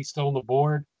Terrell, if he's still on the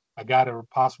board, a guy to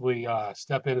possibly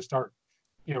step in and start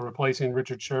replacing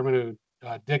Richard Sherman,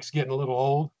 who Dick's getting a little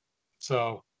old.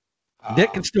 So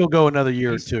Dick can still go another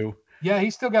year or two. Yeah,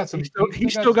 he's still got some.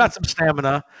 He's still got some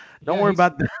stamina. Don't worry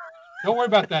about that. Don't worry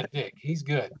about that, Dick. He's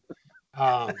good.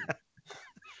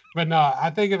 But no, I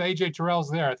think if AJ Terrell's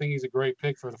there, I think he's a great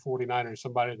pick for the 49ers,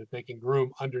 somebody that they can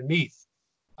groom underneath.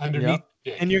 Yep.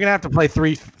 And you're gonna have to play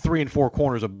three and four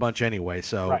corners a bunch anyway.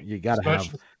 So right. You got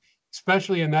to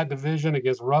especially in that division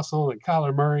against Russell and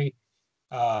Kyler Murray.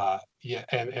 And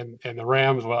the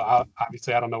Rams. Well,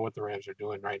 obviously, I don't know what the Rams are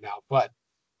doing right now, but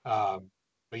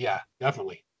yeah,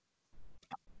 definitely.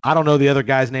 I don't know the other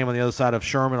guy's name on the other side of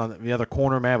Sherman on the other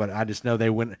corner, man, but I just know they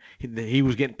went. He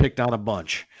was getting picked on a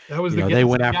bunch. That was they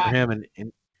went after him,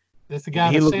 and that's the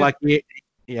guy. He looked like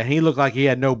he looked like he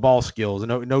had no ball skills,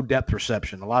 no depth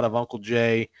perception. A lot of Uncle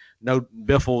Jay, no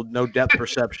Biffle, no depth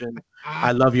perception.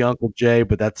 I love you, Uncle Jay,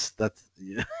 but that's.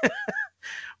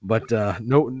 But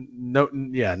no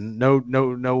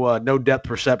depth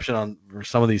perception on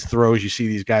some of these throws you see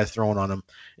these guys throwing on him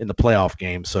in the playoff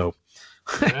game. So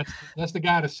that's the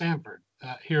guy to Sanford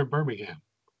here in Birmingham.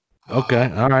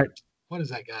 Okay, all right. What is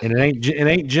that guy? And it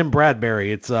ain't Jim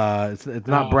Bradbury. It's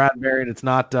not Bradbury, and it's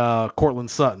not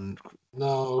Cortland Sutton.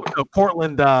 No,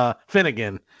 Cortland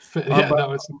Finnegan.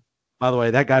 It's. By the way,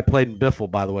 that guy played in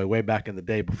Biffle. By the way back in the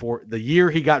day, before the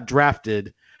year he got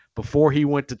drafted. Before he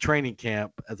went to training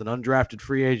camp as an undrafted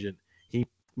free agent,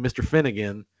 Mr.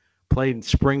 Finnegan played in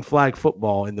spring flag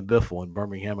football in the Biffle in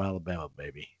Birmingham, Alabama,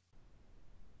 baby.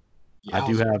 Yeah,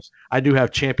 I do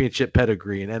have championship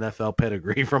pedigree and NFL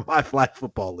pedigree from my flag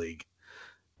football league.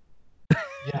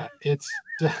 Yeah, it's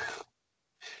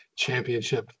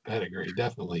championship pedigree,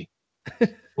 definitely.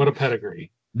 What a pedigree.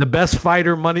 The best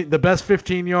fighter money, the best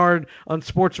 15-yard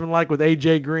unsportsmanlike with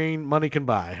AJ Green, money can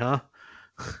buy, huh?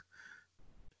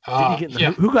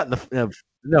 Who got in the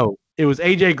no? It was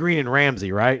AJ Green and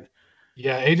Ramsey, right?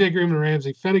 Yeah, AJ Green and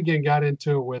Ramsey. Finnegan got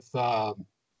into it with who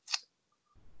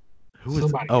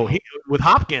was? With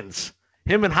Hopkins.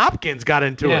 Him and Hopkins got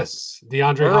into it. Yes,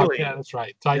 DeAndre Hopkins. Yeah, that's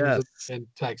right. Titans and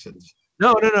Texans.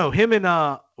 No. Him and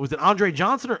was it Andre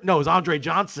Johnson or no? It was Andre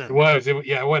Johnson. It was. It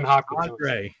wasn't Hopkins.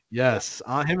 Andre. Yes,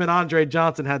 him and Andre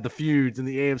Johnson had the feuds in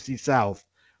the AFC South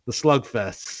the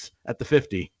slugfests at the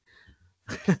 50.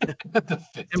 The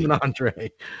 50. Him and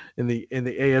Andre in the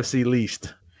AFC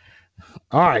least.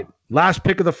 All right, last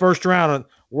pick of the first round,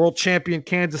 world champion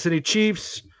Kansas City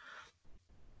Chiefs.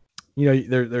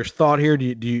 There's thought here. Do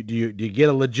you get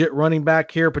a legit running back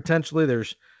here potentially?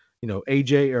 There's,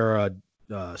 AJ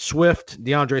or Swift,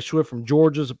 DeAndre Swift from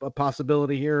Georgia's a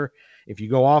possibility here. If you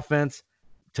go offense,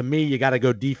 to me, you got to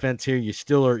go defense here. You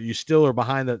still are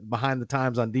behind the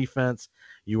times on defense.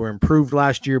 You were improved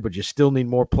last year, but you still need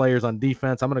more players on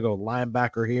defense. I'm going to go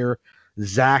linebacker here.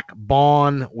 Zach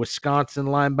Bond, Wisconsin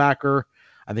linebacker.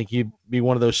 I think he'd be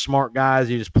one of those smart guys.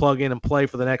 You just plug in and play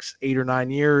for the next 8 or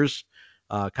 9 years.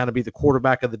 Kind of be the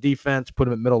quarterback of the defense. Put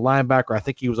him at middle linebacker. I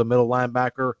think he was a middle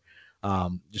linebacker.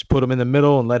 Just put him in the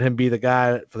middle and let him be the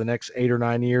guy for the next 8 or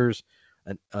 9 years.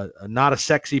 Not a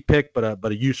sexy pick, but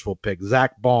a useful pick.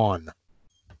 Zach Bond.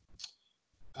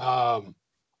 I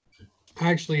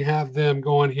actually have them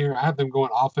going here. I have them going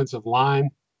offensive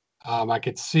line. I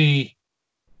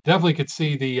definitely could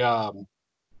see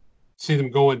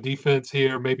them going defense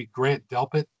here. Maybe Grant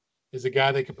Delpit is a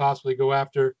guy they could possibly go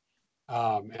after.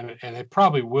 And they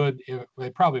probably would. They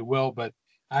probably will, but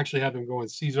I actually have them going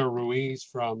Cesar Ruiz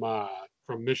from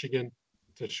Michigan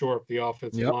to shore up the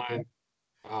offensive line.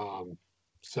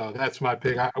 So that's my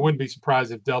pick. I wouldn't be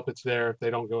surprised if Delpit's there if they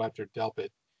don't go after Delpit.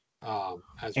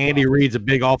 Andy Reid's a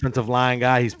big offensive line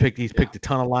guy. He's picked a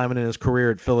ton of linemen in his career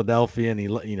at Philadelphia, and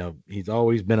he's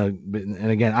always been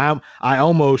and again, I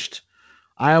almost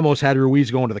had Ruiz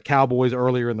going to the Cowboys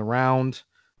earlier in the round.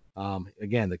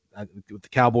 Again, with the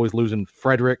Cowboys losing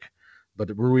Frederick, but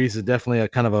Ruiz is definitely a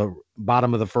kind of a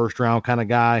bottom of the first round kind of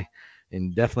guy,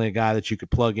 and definitely a guy that you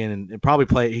could plug in and probably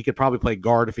play. He could probably play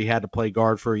guard if he had to play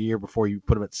guard for a year before you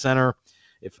put him at center.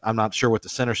 If I'm not sure what the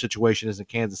center situation is in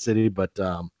Kansas City, but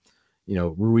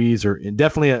Ruiz are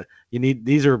definitely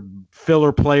these are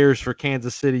filler players for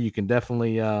Kansas City. You can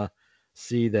definitely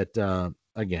see that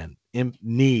again,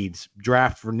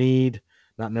 draft for need,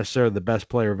 not necessarily the best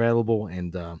player available.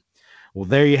 And well,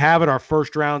 there you have it. Our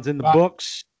first round's in the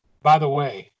books. By the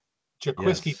way,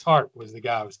 Jaquiski Tartt was the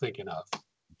guy I was thinking of.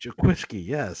 Jaquiski,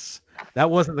 yes, that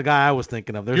wasn't the guy I was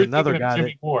thinking of. There's another guy.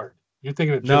 Jimmy Ward. You're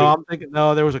thinking of Jimmy. No, I'm thinking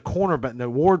there was a cornerback. No,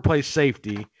 Ward plays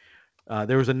safety.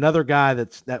 There was another guy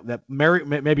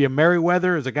maybe a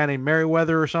Merriweather, is a guy named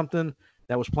Merriweather or something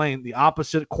that was playing the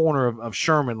opposite corner of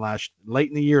Sherman late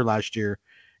in the year last year,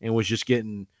 and was just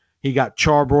he got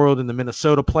charbroiled in the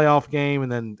Minnesota playoff game,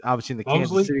 and then obviously in the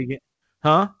Kansas City game.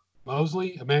 Huh?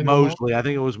 Mosley? I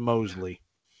think it was Mosley.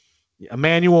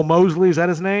 Emmanuel Mosley, is that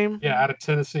his name? Yeah, out of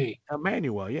Tennessee.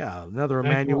 Emmanuel, yeah, another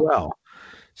Emmanuel.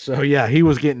 So yeah, he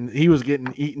was getting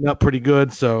eaten up pretty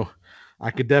good. So I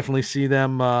could definitely see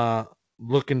them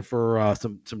looking for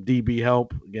some DB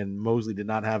help. Again, Mosley did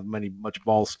not have much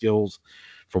ball skills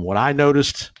from what I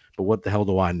noticed, but what the hell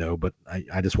do I know? But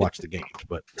I just watched the games.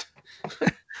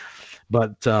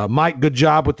 But Mike, good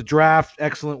job with the draft.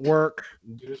 Excellent work.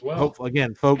 You as well.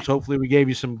 Hopefully we gave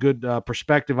you some good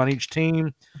perspective on each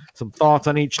team, some thoughts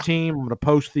on each team. I'm going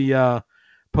to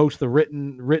post the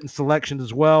written selections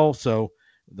as well. So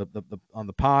the on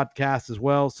the podcast as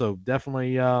well. So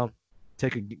definitely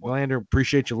take a gander.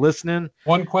 Appreciate you listening.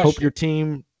 One question. Hope your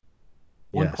team.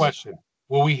 One question.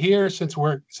 Will we hear, since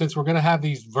we're going to have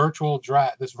this virtual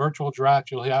draft,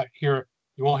 you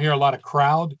won't hear a lot of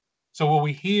crowd. So will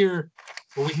we hear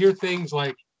things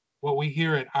like what we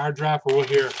hear at our draft, or will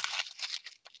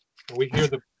we hear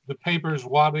the papers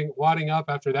wadding up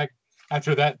after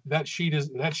that sheet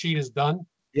is done?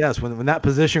 Yes, when that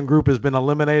position group has been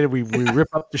eliminated, we rip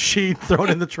up the sheet, throw it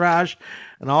in the trash,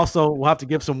 and also we'll have to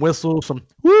give some whistles, some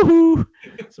woohoo,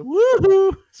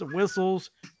 some whistles,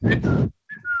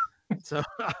 so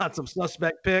some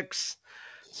suspect picks.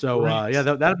 So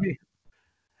that'd be.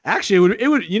 Actually, it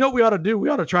would. You know what we ought to do? We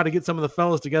ought to try to get some of the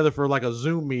fellas together for like a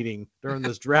Zoom meeting during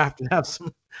this draft and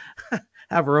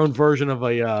have our own version of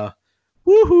a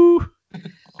woohoo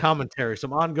commentary,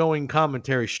 some ongoing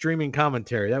commentary, streaming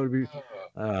commentary. That would be.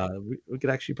 We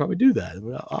could actually probably do that.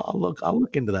 I'll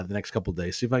look into that the next couple of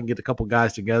days. See if I can get a couple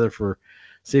guys together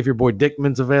see if your boy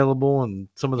Dickman's available and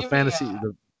some of the fantasy,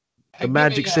 the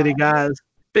Magic City guys.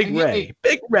 Big Ray.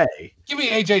 Give me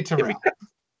AJ Terrell.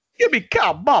 Give me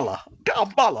Kyle Balla.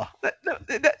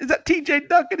 Is that TJ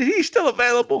Duncan? Is he still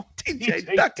available?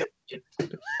 TJ Duncan.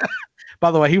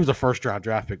 By the way, he was a first-round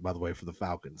draft pick, by the way, for the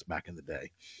Falcons back in the day.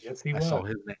 Yes, he was.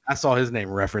 I saw his name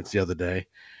referenced the other day.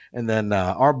 And then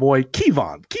our boy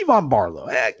Kevon Barlow.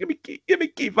 Give me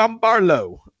Kevon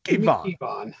Barlow.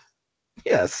 Kevon.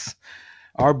 Yes.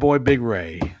 Our boy Big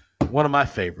Ray. One of my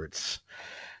favorites.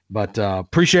 But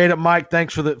appreciate it, Mike.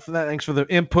 Thanks for the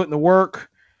input and the work.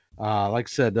 Like I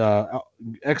said,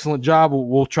 excellent job.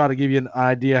 We'll try to give you an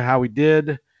idea how we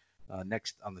did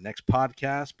next on the next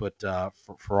podcast. But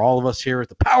for all of us here at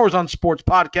the Powers on Sports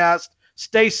podcast,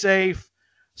 stay safe,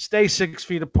 stay 6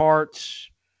 feet apart,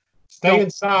 Stay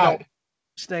inside. Don't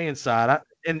stay inside.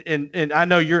 And I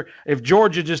know if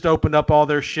Georgia just opened up all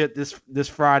their shit this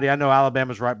Friday, I know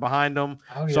Alabama's right behind them.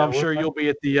 Oh, so yeah, I'm sure you'll be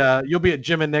at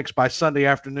Jim and Nick's by Sunday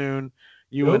afternoon.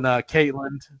 You and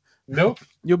Caitlin. Nope.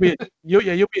 You'll be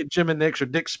at Jim and Nick's or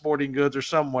Dick's Sporting Goods or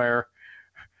somewhere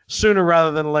sooner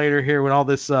rather than later here when all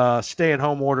this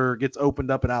stay-at-home order gets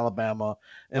opened up in Alabama,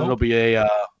 and it'll be a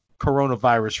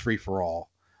coronavirus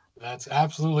free-for-all. That's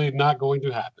absolutely not going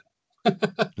to happen.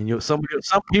 And some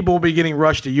people will be getting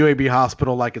rushed to UAB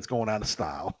hospital like it's going out of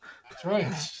style. That's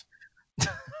right.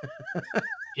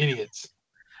 Idiots.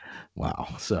 Wow.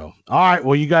 So, all right.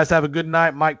 Well, you guys have a good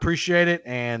night, Mike. Appreciate it.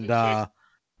 And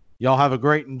y'all have a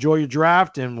great, enjoy your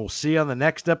draft. And we'll see you on the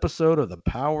next episode of the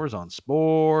Powers on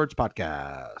Sports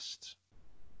podcast.